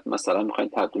 بعد مثلا میخواین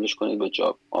تبدیلش کنید به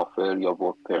جاب آفر یا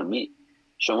ورک پرمیت.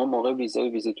 شما موقع ویزای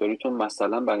ویزیتوریتون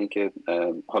مثلا برای اینکه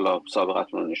حالا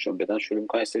سابقتون رو نشون بدن شروع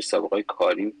میکنن سری سابقه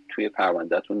کاری توی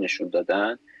پروندهتون نشون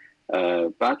دادن.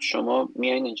 بعد شما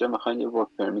میایین اینجا میخواین یه ورک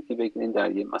پرمیتی بگیرین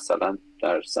در یه مثلا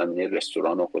در زمینه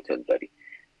رستوران و هتل داری،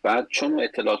 بعد چون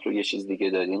اطلاعات رو یه چیز دیگه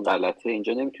دارین غلطه،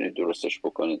 اینجا نمیتونید درستش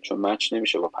بکنید چون مچ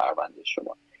نمیشه با پرونده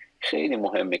شما. خیلی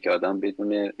مهمه که آدم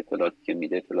بدون اطلاعاتی که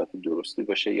میده اطلاعات درستی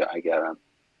باشه یا اگرم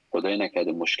خدای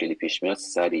نکرده مشکلی پیش میاد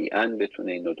سریعا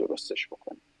بتونه اینو درستش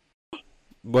بکنه.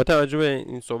 با توجه به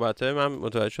این صحبته من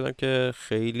متوجه شدم که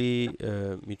خیلی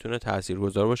میتونه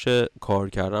تاثیرگذار باشه کار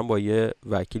کردن با یه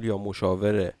وکیل یا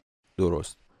مشاور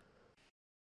درست.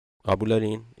 قبول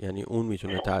دارین؟ یعنی اون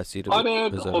میتونه تاثیر بذاره.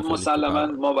 خب مسلما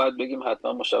ما باید بگیم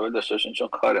حتما مشاور داشته باشین چون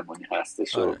کارمونی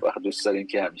هستش و دوست داریم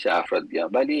که همیشه افراد بیان،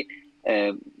 ولی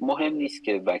مهم نیست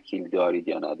که وکیل دارید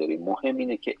یا ندارید، مهم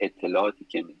اینه که اطلاعاتی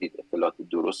که میدید اطلاعات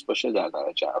درست باشه در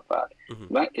درجه اول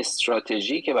و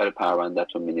استراتژی که برای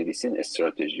پروندهتون مینویسین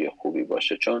استراتژی خوبی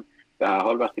باشه، چون به هر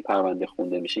حال وقتی پرونده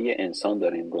خونده میشه یه انسان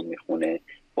داره این رو میخونه.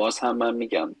 باز هم من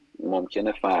میگم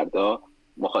ممکنه فردا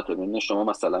مخاطبین شما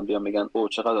مثلا بیان بگن او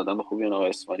چقدر آدم خوبی اون آقای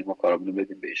اصفهانی، ما کارمون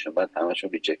بدیم به ایشون، بعد همشون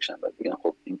ریجکشن، بعد بگن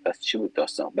خب این پس چی بود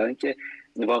داستان. برای اینکه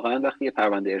واقعا وقتی یه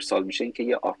پرونده ارسال میشه اینکه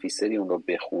یه آفیسری اون رو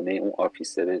بخونه، اون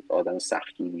آفیسر آدم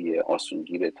سختگیریه،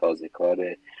 آسونگیره، تازه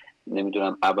کاره،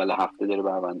 نمیدونم اول هفته داره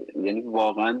پرونده، یعنی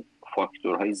واقعا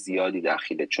فاکتورهای زیادی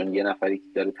داخله، چون یه نفری که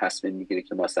داره تصمیم میگیره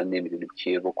که ما اصلا نمیدونیم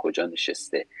کیه و کجا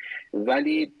نشسته.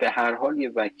 ولی به هر حال یه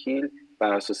وکیل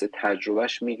بر اساس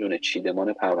تجربهش میدونه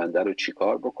چیدمان پرونده رو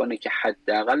چیکار بکنه که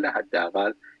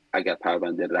حداقل اگر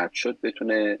پرونده رد شد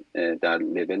بتونه در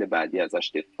لول بعدی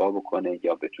ازش دفاع بکنه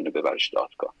یا بتونه ببرش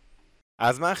دادگاه.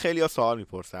 از من خیلی ها سوال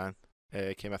میپرسن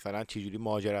که مثلا چجوری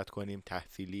مهاجرت کنیم،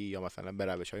 تحصیلی یا مثلا به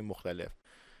روش‌های مختلف.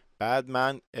 بعد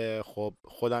من خب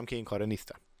خودم که این کاره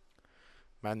نیستم،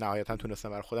 من نهایتا تونستم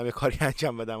برای خودم یه کاری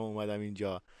انجام بدم و اومدم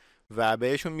اینجا و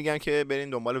بهشون میگن که برین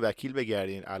دنبال وکیل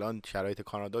بگردین. الان شرایط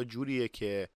کانادا جوریه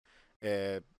که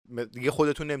دیگه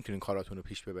خودتون نمیتونین کاراتون رو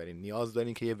پیش ببرین، نیاز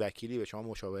دارین که یه وکیلی به شما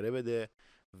مشاوره بده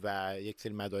و یک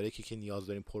سری مدارکی که نیاز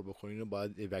دارین پر بکنین رو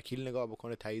باید وکیل نگاه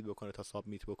بکنه، تایید بکنه تا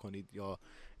سابمیت بکنید یا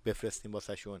بفرستین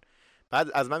واسهشون.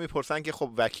 بعد از من میپرسن که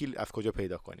خب وکیل از کجا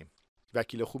پیدا کنیم؟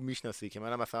 وکیل خوب میشناسی؟ که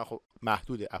منم مثلا خب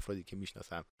محدود افرادی که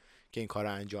میشناسم که این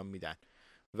کارو انجام میدن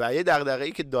و یه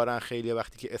دغدغه‌ای که دارن خیلی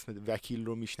وقتی که اسم وکیل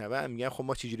رو میشنون میگن خب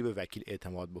ما چجوری به وکیل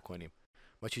اعتماد بکنیم،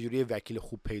 ما چجوری یه وکیل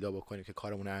خوب پیدا بکنیم که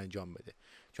کارمون رو انجام بده.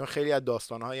 چون خیلی از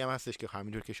داستان‌هایی هم هستش که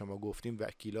همینطور که شما گفتیم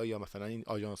وکیلا یا مثلا این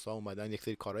آژانس‌ها اومدن یک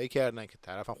سری کارهایی کردن که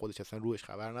طرفم خودش اصلا روش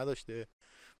خبر نداشته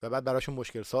و بعد براشون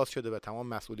مشکل ساز شده و تمام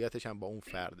مسئولیتش هم با اون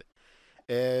فرده.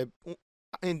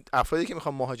 این افرادی که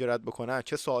میخوان مهاجرت بکنن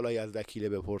چه سوالایی از وکیل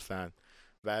بپرسن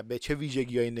و به چه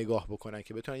ویژگی‌هایی نگاه بکنن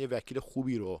که بتونن یه وکیل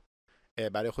خوبی رو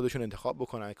برای خودشون انتخاب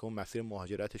بکنن که اون مسیر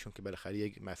مهاجرتشون که بالاخره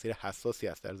یک مسیر حساسی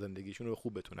است در زندگیشون رو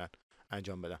خوب بتونن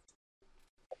انجام بدن.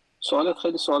 سوالت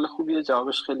خیلی سوال خوبیه،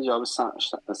 جوابش خیلی جواب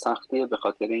سختیه، به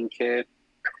خاطر اینکه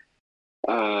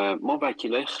ما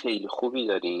وکیلای خیلی خوبی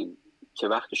داریم که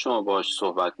وقتی شما باهاش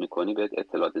صحبت میکنی بهت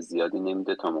اطلاعات زیادی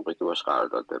نمیده تا موقعی که باهاش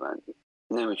قرارداد ببندی.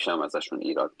 نمیشم ازشون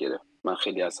ایراد گرفت. من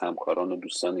خیلی از همکاران و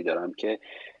دوستانی دارم که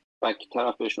وکیل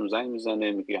طرف بهشون زنگ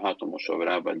میزنه میگه حتی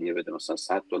مشاوره اولیه بده مثلا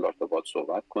 $100 تا باهات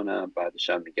صحبت کنم، بعدش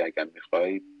هم میگه اگر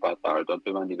میخوای باید قرارداد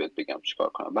ببندی بهت بگم چیکار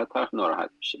کنم. بعد طرف ناراحت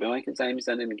میشه، به من که زنگ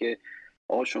میزنه میگه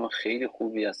آقا شما خیلی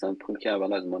خوبی، اصلا پول که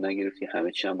اول از ما نگرفتی،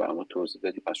 همه چی هم برام توضیح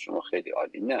دادی، پس شما خیلی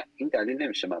عالی. نه، این دلیل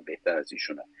نمیشه من بهتر از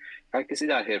ایشونم. هر کسی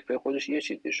در حرفه خودش یه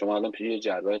چیزه. شما الان پیش یه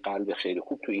جراح قلب خیلی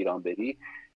خوب تو ایران بری،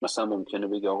 مثلا ممکنه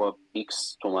بگی آقا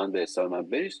X تومن به حساب من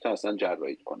بریز تا اصلا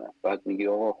جراحی کنم، بعد میگی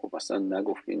آقا خب مثلا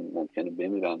نگفتین ممکنه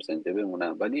بمیرم زنده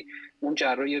بمونم، ولی اون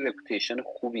جراح یه رپوتیشن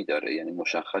خوبی داره، یعنی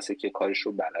مشخصه که کارش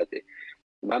رو بلده.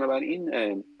 بنابراین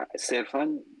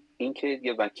صرفاً اینکه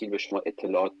یه وکیل به شما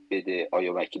اطلاعات بده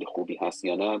آیا وکیل خوبی هست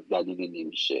یا نه دلیلی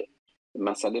نمیشه.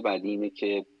 مسئله بعدی اینه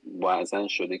که بعضن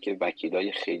شده که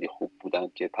وکیلای خیلی خوب بودن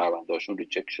که پرونده‌هاشون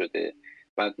ریجکت شده،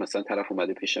 بعد مثلا طرف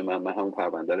اومده پیش من همون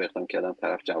پرونده رو اقدام کردم،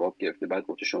 طرف جواب گرفته، بعد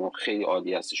گفته شما خیلی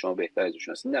عالی هستی، شما بهتر از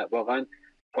ایشون هستی. نه، واقعا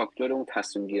فاکتور اون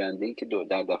تصمیم گیرنده‌ای که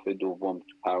در دفعه دوم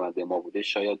تو پرونده ما بوده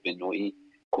شاید به نوعی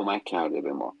کمک کرده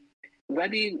به ما.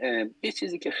 ولی یه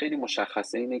چیزی که خیلی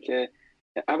مشخصه اینه که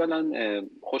اولا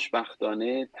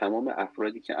خوشبختانه تمام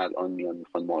افرادی که الان میان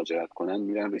میخوان مهاجرت کنن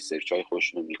میرن ریسرچ های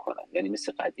خودشونو میکنن، یعنی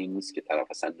مثل قدیم نیست که طرف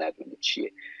اصلا ندونه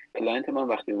چیه. کلاینت من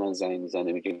وقتی من زنگ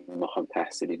میزنه میگه میخوام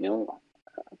تحصیلی بیام،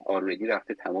 آلردی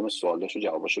رفته تمام سوالاشو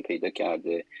جواباشو پیدا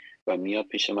کرده و میاد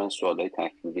پیش من سوالای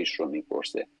تکمیلیش رو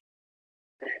میپرسه.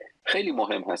 خیلی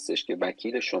مهم هستش که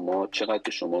وکیل شما چقدر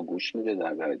به شما گوش میده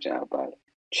در درجه اول،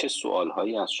 چه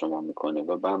سوالهایی از شما میکنه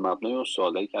و بر مبنای اون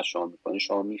سوالهایی که از شما میکنه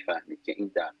شما میفهمید که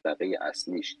این دغدغه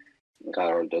اصلیش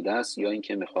قرار داده است یا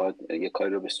اینکه میخواد یه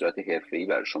کاری رو به صورت حرفه‌ای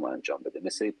برای شما انجام بده.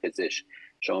 مثل پزشک،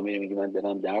 شما میگی من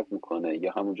دلم درد میکنه،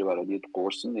 یا همونجا برات یه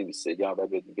قرص نویسه یا اول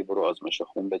بهت میگه برو آزمایش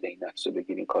خون بده، این عکسو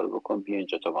بگیر، این کارو بکن، بیا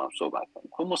اینجا تا با هم صحبت کنیم.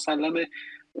 خب مسلمه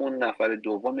اون نفر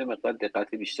دوم یه مقدار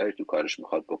دقت بیشتری تو کارش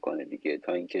میخواد بکنه دیگه،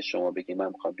 تا اینکه شما بگی من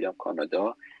میخوام بیام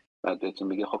کانادا، بعد بهتون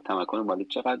میگه خب تمکن مالی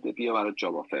چقدر، بیا برات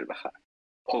جاب آفر بخر.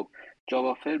 خب جاب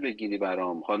آفر بگیری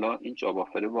برام، حالا این جاب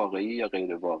آفر واقعی یا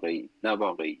غیر واقعی؟ نه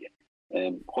واقعیه.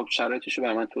 خب شرایطشو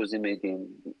برام توضیح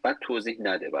میدین، بعد توضیح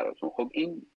نده براتون. خب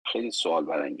این خیلی سوال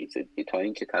برانگیزه دیگه، تا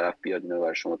اینکه طرف بیاد اینو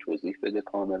برای شما توضیح بده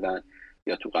کاملا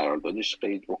یا تو قراردادش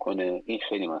قید بکنه، این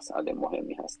خیلی مسئله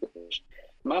مهمی هستش.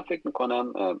 من فکر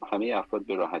میکنم همه افراد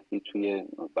به راحتی توی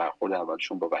برخورد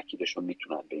اولشون با وکیلشون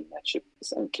میتونن به این نتیجه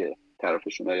برسن که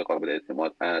طرفشون آیا قابل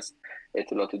اعتماد هست،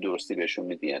 اطلاعات درستی بهشون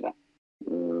میده یا نه.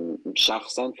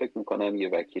 شخصا فکر میکنم یه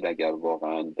وکیل اگر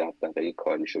واقعا دغدغه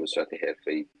کاریشو به صورت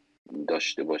حرفه‌ای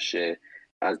داشته باشه،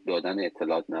 از دادن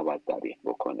اطلاعات نباید دریغ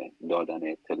بکنه.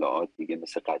 دادن اطلاعات دیگه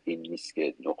مثل قدیم نیست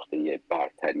که نقطه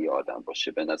برتری آدم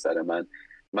باشه. به نظر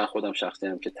من خودم شخصی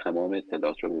هم که تمام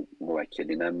اطلاعات رو به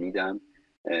موکلینم میدم،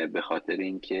 به خاطر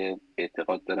اینکه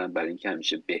اعتقاد دارم برای اینکه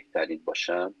همیشه بهترین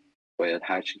باشم باید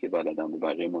هر چی که بلدم به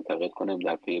بقیه منتقل کنم،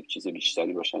 در پی چیز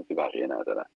بیشتری باشم که بقیه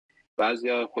ندارن.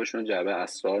 بعضیا خودشون جعبه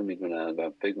اسرار میدونن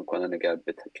و فکر میکنن اگر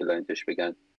به کلاینتش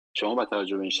بگن شما با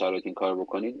توجه به این شرایط این کار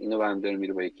بکنید، اینو برمی‌داره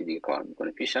میره با یکی دیگه کار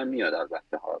میکنه. پیشم میاد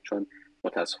البته ها، چون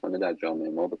متاسفانه در جامعه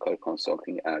ما به کار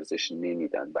کانسالتینگ ارزش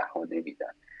نمیدن، بها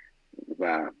نمیدن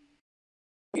و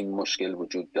این مشکل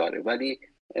وجود داره. ولی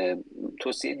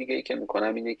توصیه دیگه ای که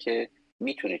میکنم اینه که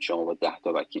میتونید شما با 10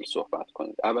 تا وکیل صحبت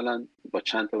کنید. اولا با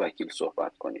چند تا وکیل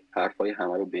صحبت کنید، حرفای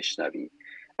همه رو بشنوید.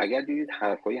 اگر دیدید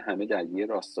حرفای همه در یه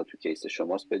راستا تو کیس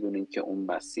شماست، بدونید که اون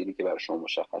مسیری که برای شما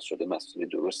مشخص شده مسیر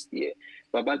درستیه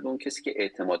و بعد به اون کسی که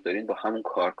اعتماد دارین با همون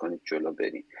کار کنید، جلو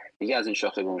برید. دیگه از این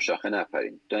شاخه به اون شاخه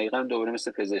نپرید. دقیقاً دوباره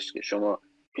مثل پزشک، شما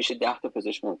پیش 10 تا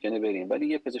پزشک ممکنه برین ولی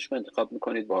یه پزشک رو انتخاب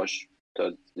میکنید باهاش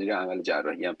تا زیر عمل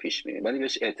جراحی هم پیش میرید، ولی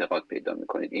بهش اعتقاد پیدا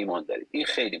میکنید، ایمان دارید. این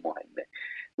خیلی مهمه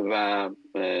و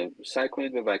سعی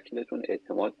کنید به وکیلتون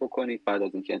اعتماد بکنید بعد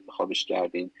از اینکه انتخابش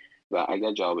کردین و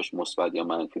اگر جوابش مثبت یا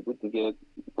منفی بود دیگه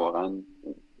واقعا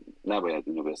نباید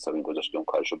اینو به حساب این گذاشت که اون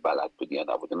کارشو بلد بود یا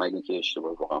نبوده، مگه اینکه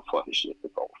اشتباه واقعا فاحشی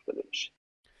اتفاق افتاده باشه.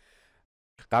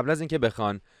 قبل از اینکه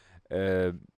بخوان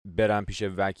برن پیش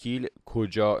وکیل،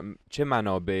 چه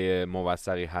منابع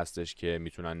موثقی هستش که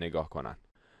میتونن نگاه کنن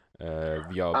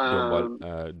یا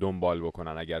دنبال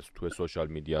بکنن اگر تو سوشال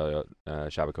میدیا یا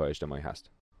شبکه‌های اجتماعی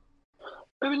هست؟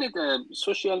 ببینید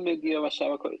سوشیال مدیا و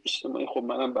شبکه‌های اجتماعی، خب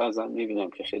منم بعضا میبینم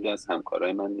که خیلی از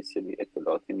همکارای من یه سری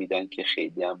اطلاعاتی میدن که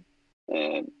خیلی هم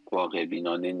واقع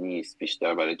بینانه نیست،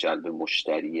 بیشتر برای جلب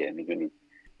مشتریه. میدونید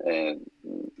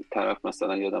طرف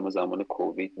مثلا یادم زمان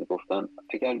کووید میگفتن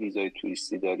اگر ویزای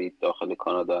توریستی دارید داخل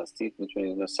کانادا هستید میتونید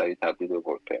اینو سریع تبدیل به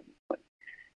ورک پرمیت کنید.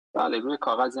 بله، روی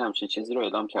کاغذی همچین چیزی رو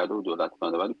اعلام کرده و دولت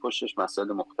کانادا، ولی پشتش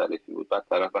مسائل مختلفی بود. بعد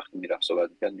طرف وقتی میرفت صحبت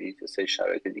می‌کرد می‌دید سه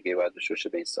شرایط دیگه بعد داشته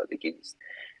به این سادگی نیست.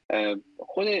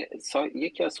 خود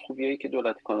یکی از خوبیایی که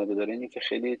دولت کانادا داره اینه که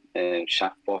خیلی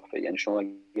شفافه. یعنی شما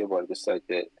یه وارد سایت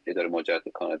اداره مهاجرت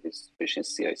کانادا بشین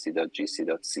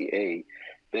cic.gc.ca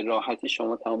به راحتی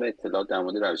شما تمام اطلاعات در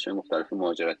مورد روش‌های مختلف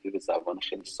مهاجرتی به زبان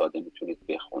خیلی ساده میتونید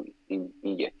بخونید. این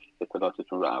یک،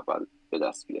 اطلاعاتتون رو اول به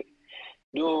دست بیارید.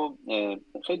 دو،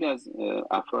 خیلی از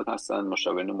افراد هستن،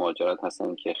 مشاورین مهاجرت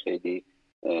هستن که خیلی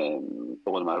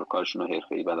به قول معروف کارشون رو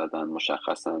حرفه‌ای بلدن،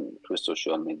 مشخصا توی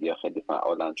سوشیال مدیا خیلی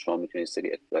فعالن. شما میتونید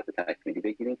سری اطلاعات تکمیلی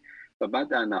بگیرید و بعد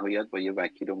در نهایت با یه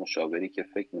وکیل و مشاوری که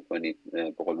فکر میکنید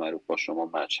به قول معروف با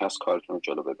شما مچ هست کارتون رو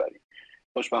جلو ببرید.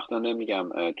 خوشبختانه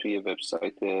میگم توی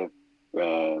وبسایت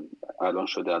الان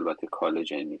شده البته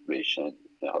کالج ایمیگریشن،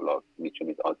 حالا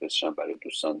میتونید آدرسش هم برای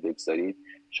دوستان بگذارید.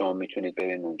 شما میتونید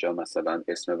برید اونجا مثلا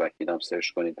اسم وکیلم سرچ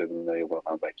کنید ببینید آیا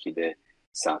واقعا وکیل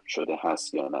ثبت شده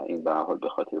هست یا نه. این به هر حال به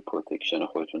خاطر پروتکشن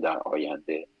خودتون در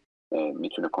آینده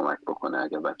میتونه کمک بکنه.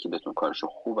 اگر وکیلتون کارشو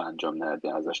خوب انجام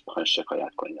نده ازش بخواید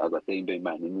شکایت کنید. البته این به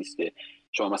معنی نیست که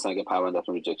شما مثلا اگه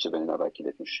پروندهتون ریجکت شه برید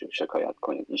وکیلتون شکایت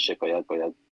کنید. این شکایت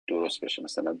باید درست بشه.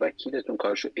 مثلا وکیلتون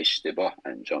کارشو اشتباه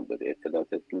انجام داده،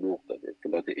 اطلاعات دروغ داده،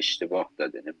 اطلاعات اشتباه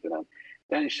داده، نمیدونم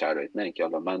در این شرایط. نه اینکه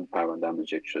حالا من پرونده‌ام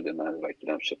ریجکت شده من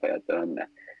وکیلم شکایت دارم، نه،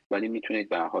 ولی میتونید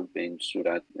به هر حال به این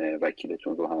صورت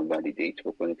وکیلتون رو هم ولیدیت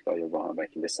بکنید که آیا واقعا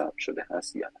وکیل ثبت شده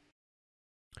هست یا نه.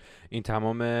 این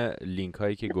تمام لینک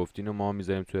هایی که گفتین رو ما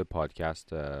میذاریم توی پادکست،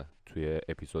 توی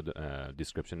اپیزود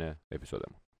دیسکریپشن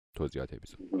اپیزودمون، توضیحات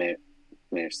اپیزود.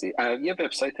 مرسی. یه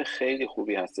وبسایت خیلی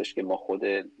خوبی هستش که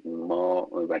ما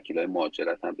وکیلای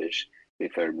مهاجرت هم بهش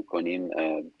ریفر میکنیم،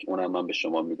 اونم من به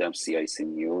شما میدم. CIC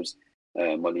نیوز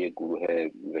مال یه گروه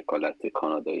وکالت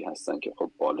کانادایی هستن که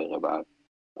خب بالغ بر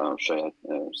شاید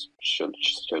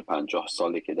 50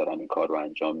 ساله که دارن این کار رو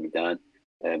انجام میدن.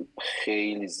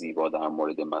 خیلی زیبا در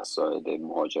مورد مسائل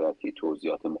مهاجرتی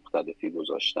توضیحات مختلفی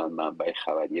گذاشتن. منبع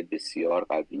خبری بسیار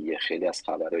قویه. خیلی از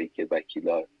خبرایی که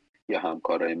وکیلا یا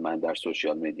همکارای من در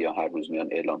سوشیال مدیا هر روز میان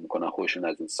اعلام میکنن خودشون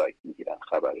از این سایت میگیرن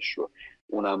خبرش رو.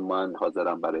 اونم من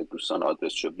حاضرم برای دوستان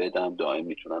آدرسشو بدم، دائم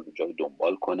میتونن اونجا رو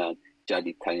دنبال کنن.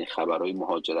 جدیدترین خبرهای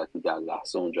مهاجرتی در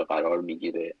لحظه اونجا قرار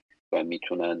میگیره و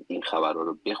میتونن این خبرها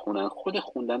رو بخونن. خود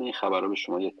خوندن این خبرها به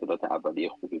شما یه اطلاعات اولیه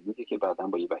خوبی میده که بعداً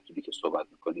با یه وکیلی که صحبت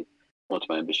میکنید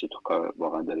مطمئن بشید تو کار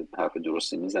واقعا داره حرف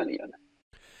درستی میزنه یا نه.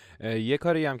 یه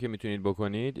کاری هم که میتونید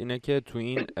بکنید اینه که تو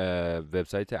این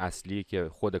وبسایت اصلی که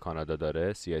خود کانادا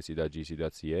داره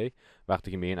cic.gc.ca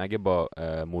وقتی که میگین اگه با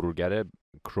مرورگر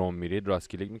کروم میرید راست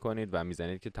کلیک میکنید و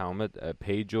میزنید که تمام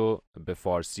پیج رو به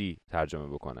فارسی ترجمه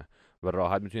بکنه و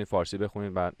راحت میتونید فارسی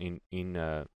بخونید و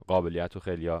این قابلیت رو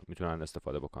خیلیا میتونن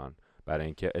استفاده بکنن برای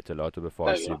اینکه اطلاعات رو به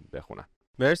فارسی بخونن.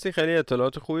 مرسی، خیلی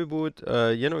اطلاعات خوبی بود.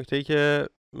 یه نکته‌ای که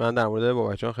من در مورد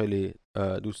بابکجان خیلی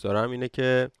دوست دارم اینه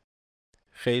که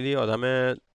خیلی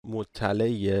آدم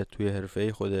مطلعیه توی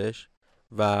حرفه خودش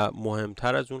و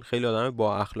مهمتر از اون خیلی آدم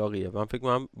با اخلاقیه. من فکر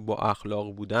کنم با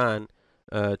اخلاق بودن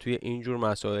توی اینجور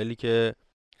مسائلی که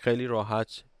خیلی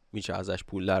راحت میشه ازش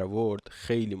پول در آورد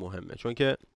خیلی مهمه، چون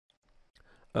که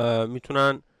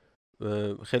میتونن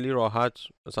خیلی راحت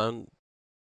مثلا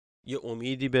یه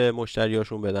امیدی به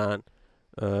مشتریاشون بدن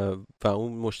و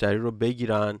اون مشتری رو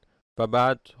بگیرن و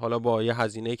بعد حالا با یه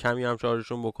هزینه کمی هم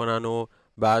شارژشون بکنن و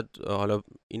بعد حالا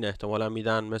این احتمال هم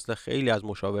میدن مثل خیلی از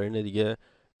مشاورین دیگه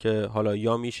که حالا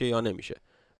یا میشه یا نمیشه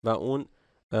و اون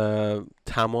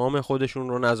تمام خودشون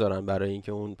رو نذارن برای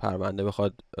اینکه اون پرونده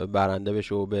بخواد برنده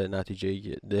بشه و به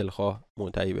نتیجه دلخواه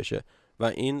منتهی بشه. و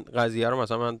این قضیه رو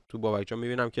مثلا من تو بابکجان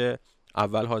میبینم که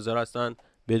اول حاضر هستن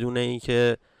بدون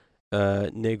اینکه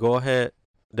نگاه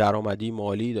درآمدی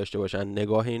مالی داشته باشن،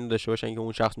 نگاه این داشته باشن که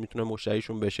اون شخص میتونه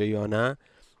مشتریشون بشه یا نه،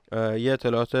 یه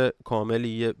اطلاعات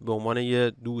کاملی به عنوان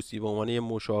یه دوستی، به عنوان یه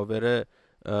مشاور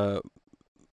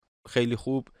خیلی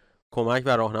خوب کمک و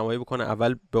راهنمایی بکنه.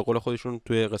 اول به قول خودشون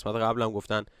توی قسمت قبل هم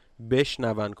گفتن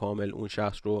بشنون کامل اون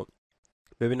شخص رو،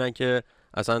 ببینن که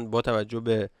اصلا با توجه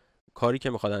به کاری که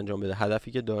میخواد انجام بده،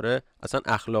 هدفی که داره، اصلا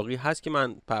اخلاقی هست که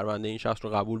من پرونده این شخص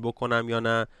رو قبول بکنم یا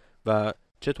نه و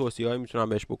چه توصیه‌ای میتونم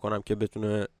بهش بکنم که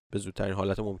بتونه به زودترین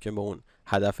حالت ممکن به اون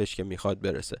هدفش که میخواد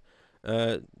برسه.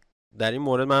 در این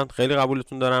مورد من خیلی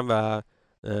قبولتون دارم و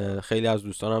خیلی از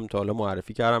دوستانم تا حالا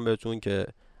معرفی کردم بهتون که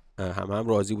همه هم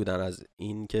راضی بودن از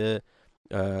این که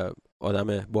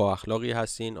آدم با اخلاقی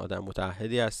هستین، آدم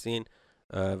متعهدی هستین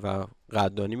و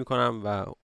قدردانی میکنم و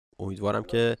امیدوارم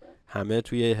که همه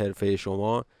توی حرفه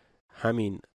شما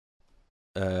همین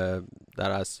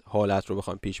در از حالت رو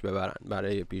بخوام پیش ببرن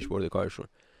برای پیش برد کارشون.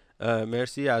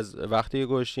 مرسی از وقتی که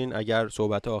گذاشتین. اگر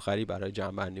صحبت آخری برای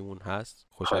جمع‌بندیمون هست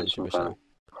خوشحال میشم بشنویم.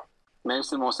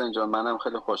 مرسی محسن جان، منم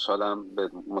خیلی خوشحالم به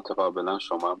متقابلا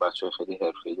شما بچه‌های خیلی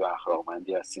حرفه‌ای و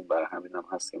اخلاقمندی هستین، برای همینم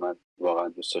هست که من واقعا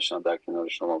دوست داشتم در کنار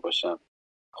شما باشم.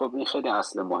 خب این خیلی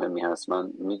اصل مهمی هست.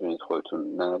 من میدونید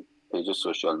خودتون نه پیج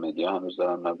سوشال مدیا هنوز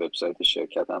دارم، نه وبسایت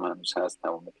شرکت هم هنوز هست،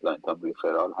 تمام کلاینتام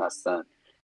ریفرال هستن.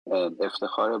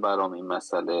 افتخار برام این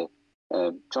مسئله،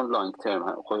 چون لانگ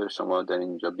ترم خود شما دارین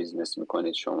اینجا بیزنس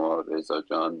میکنید، شما رضا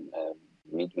جان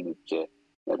میدونید که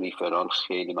ریفرال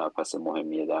خیلی مبحث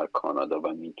مهمیه در کانادا و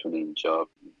میتونه اینجا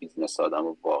بیزنس آدم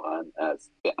رو واقعا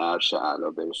از به عرش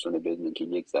اعلا برسونه بدون که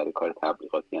یک ذره کار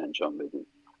تبلیغاتی انجام بدید.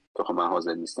 تو خب من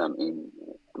حاضر نیستم این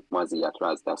مزیت رو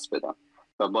از دست بدم.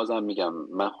 و بازم میگم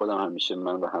من خودم همیشه،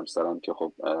 من و همسرم که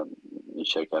خب این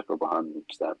شرکت رو با هم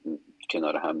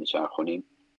کنار هم میچرخونیم،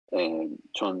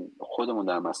 چون خودمون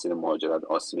در مسیر مهاجرت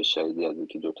آسیب شدیدی از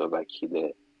اینکه دوتا وکیل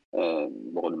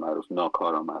به قول معروف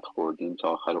ناکارآمد خوردیم، تا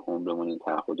آخر عمرمون این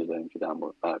تعهد داریم که در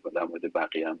مورد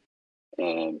بقیه هم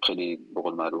خیلی به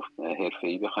قول معروف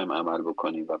حرفه‌ای بخوایم عمل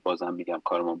بکنیم. و بازم میگم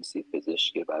کار ما مثل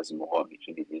پزشکه، بعضی موقع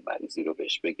میتونید این مریضی رو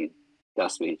بهش بگید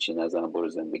دست به هیچی نزن، برو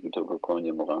زندگی تو بکن.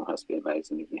 یه موقع هم هست به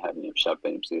مریض میگی همین امشب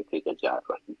بریم زیر تیغ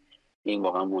جراحی. این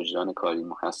واقعا وجدان کاری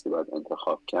ما هست که باید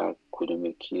انتخاب کرد کدوم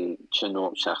یکی چه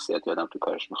نوع شخصیتی آدم تو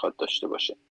کارش میخواد داشته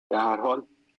باشه. به هر حال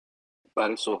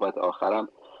برای صحبت آخرم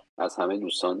از همه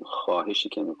دوستان خواهشی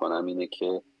که میکنم اینه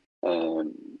که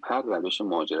هر روش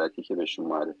مهاجرتی که بهشون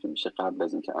معرفی میشه قبل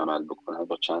از اینکه عمل بکنن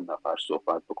با چند نفر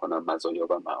صحبت بکنن، مزایا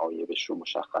و معایبش رو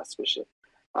مشخص بشه.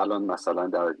 الان مثلا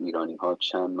در ایرانی ها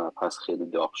چند مبحث خیلی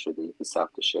داغ شده، یکی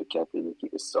ثبت شرکت، یکی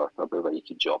استارتاپ و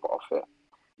یکی جاب آفر.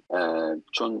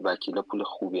 چون وکیلا پول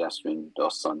خوبی از تو این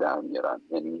داستان در میارن.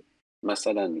 یعنی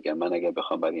مثلا میگم من اگر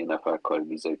بخوام برای یه نفر کار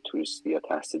ویزای توریستی یا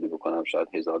تحصیلی بکنم شاید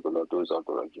 $1000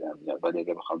 $2000 گیرم میاد، ولی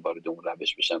اگر بخوام وارد اون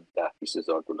روش بشم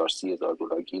 $10,000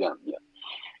 $30,000 گیرم میاد.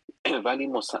 ولی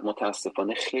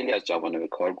متاسفانه خیلی از جوانب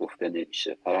کار گفته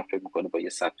نمیشه. طرف فکر میکنه با یه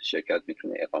ثبت شرکت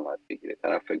میتونه اقامت بگیره،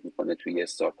 طرف فکر میکنه توی یه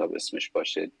استارتاپ اسمش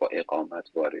باشه با اقامت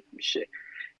وارد میشه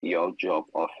یا جاب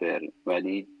آفر.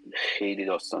 ولی خیلی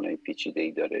داستانهای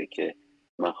پیچیده‌ای داره که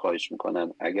من خواهش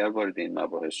میکنم اگر وارد این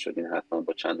مباحث شدین حتما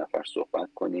با چند نفر صحبت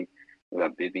کنید و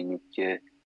ببینید که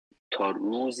تا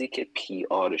روزی که پی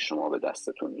آر شما به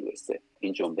دستتون میرسه،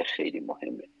 این جمله خیلی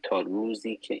مهمه، تا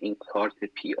روزی که این کارت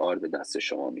پی آر به دست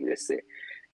شما میرسه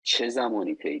چه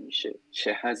زمانی طی میشه،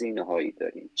 چه هزینه هایی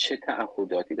دارین، چه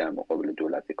تعهداتی در مقابل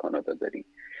دولت کانادا دارین.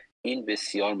 این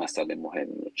بسیار مسئله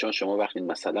مهمیه، چون شما وقتی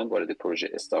مثلا وارد پروژه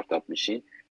استارتاپ میشین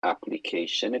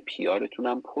اپلیکیشن پی آرتون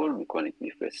هم پر میکنید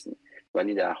میفرستین،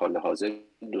 ولی در حال حاضر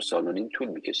 2.5 سال طول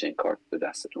میکشه این کارت به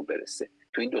دستتون برسه.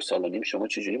 تو این 2.5 سال شما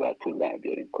چجوری باید پول در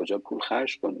بیارین، کجا پول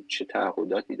خرج کنید، چه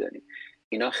تعهداتی دارین.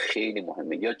 اینا خیلی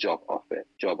مهمه. یا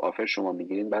جاب آفر شما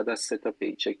میگیرین بعد از 3 تا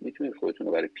پیچک میتونید خودتون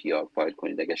رو برای پی آر فایل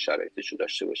کنید اگه شرایطش رو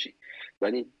داشته باشید،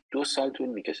 ولی 2 سال طول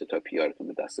میکشه تا پی آرتون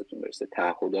به دستتون برسه.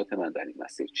 تعهدات من در این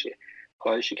مسیر چیه؟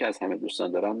 خواهشی که از همه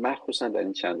دوستان دارم، مخصوصا در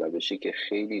این چند روشی که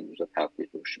خیلی روزا تبلیغ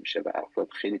روش میشه و افراد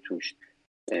خیلی توش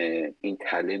این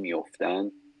تله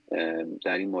میافتن،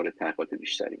 در این مورد تحقیقات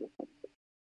بیشتری بکنید.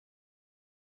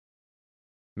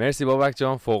 مرسی بابک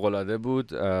جان، فوق‌العاده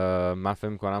بود. من فکر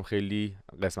می‌کنم خیلی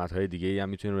قسمت‌های دیگه‌ای هم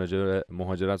میتونیم راجع به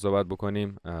مهاجرت صحبت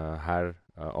بکنیم. هر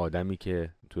آدمی که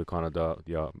توی کانادا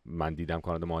یا من دیدم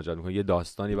کانادا مهاجرت می‌کنه یه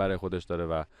داستانی برای خودش داره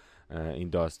و این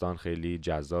داستان خیلی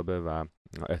جذابه و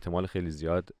احتمال خیلی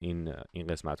زیاد این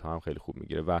قسمت‌ها هم خیلی خوب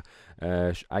میگیره. و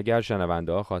اگر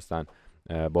شنونده‌ها خواستن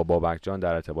با بابک جان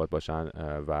در ارتباط باشن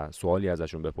و سوالی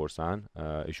ازشون بپرسن،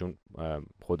 ایشون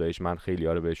خداییش من خیلی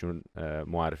ها رو بهشون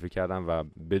معرفی کردم و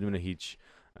بدون هیچ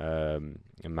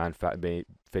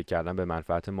فکر کردن به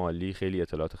منفعت مالی خیلی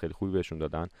اطلاعات خیلی خوبی بهشون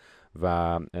دادن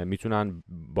و میتونن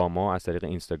با ما از طریق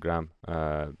اینستاگرام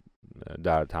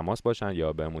در تماس باشن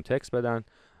یا بهمون تکست بدن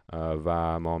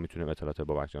و ما میتونیم اطلاعات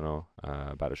بابک جان رو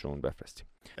براشون بفرستیم.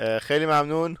 خیلی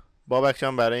ممنون بابک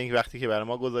جان برای این وقتی که برای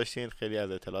ما گذاشتین، خیلی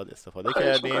از اطلاعات استفاده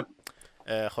کردیم.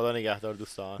 خدا نگهدار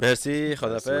دوستان. مرسی،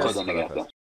 خداحافظ. خدا نگهدار.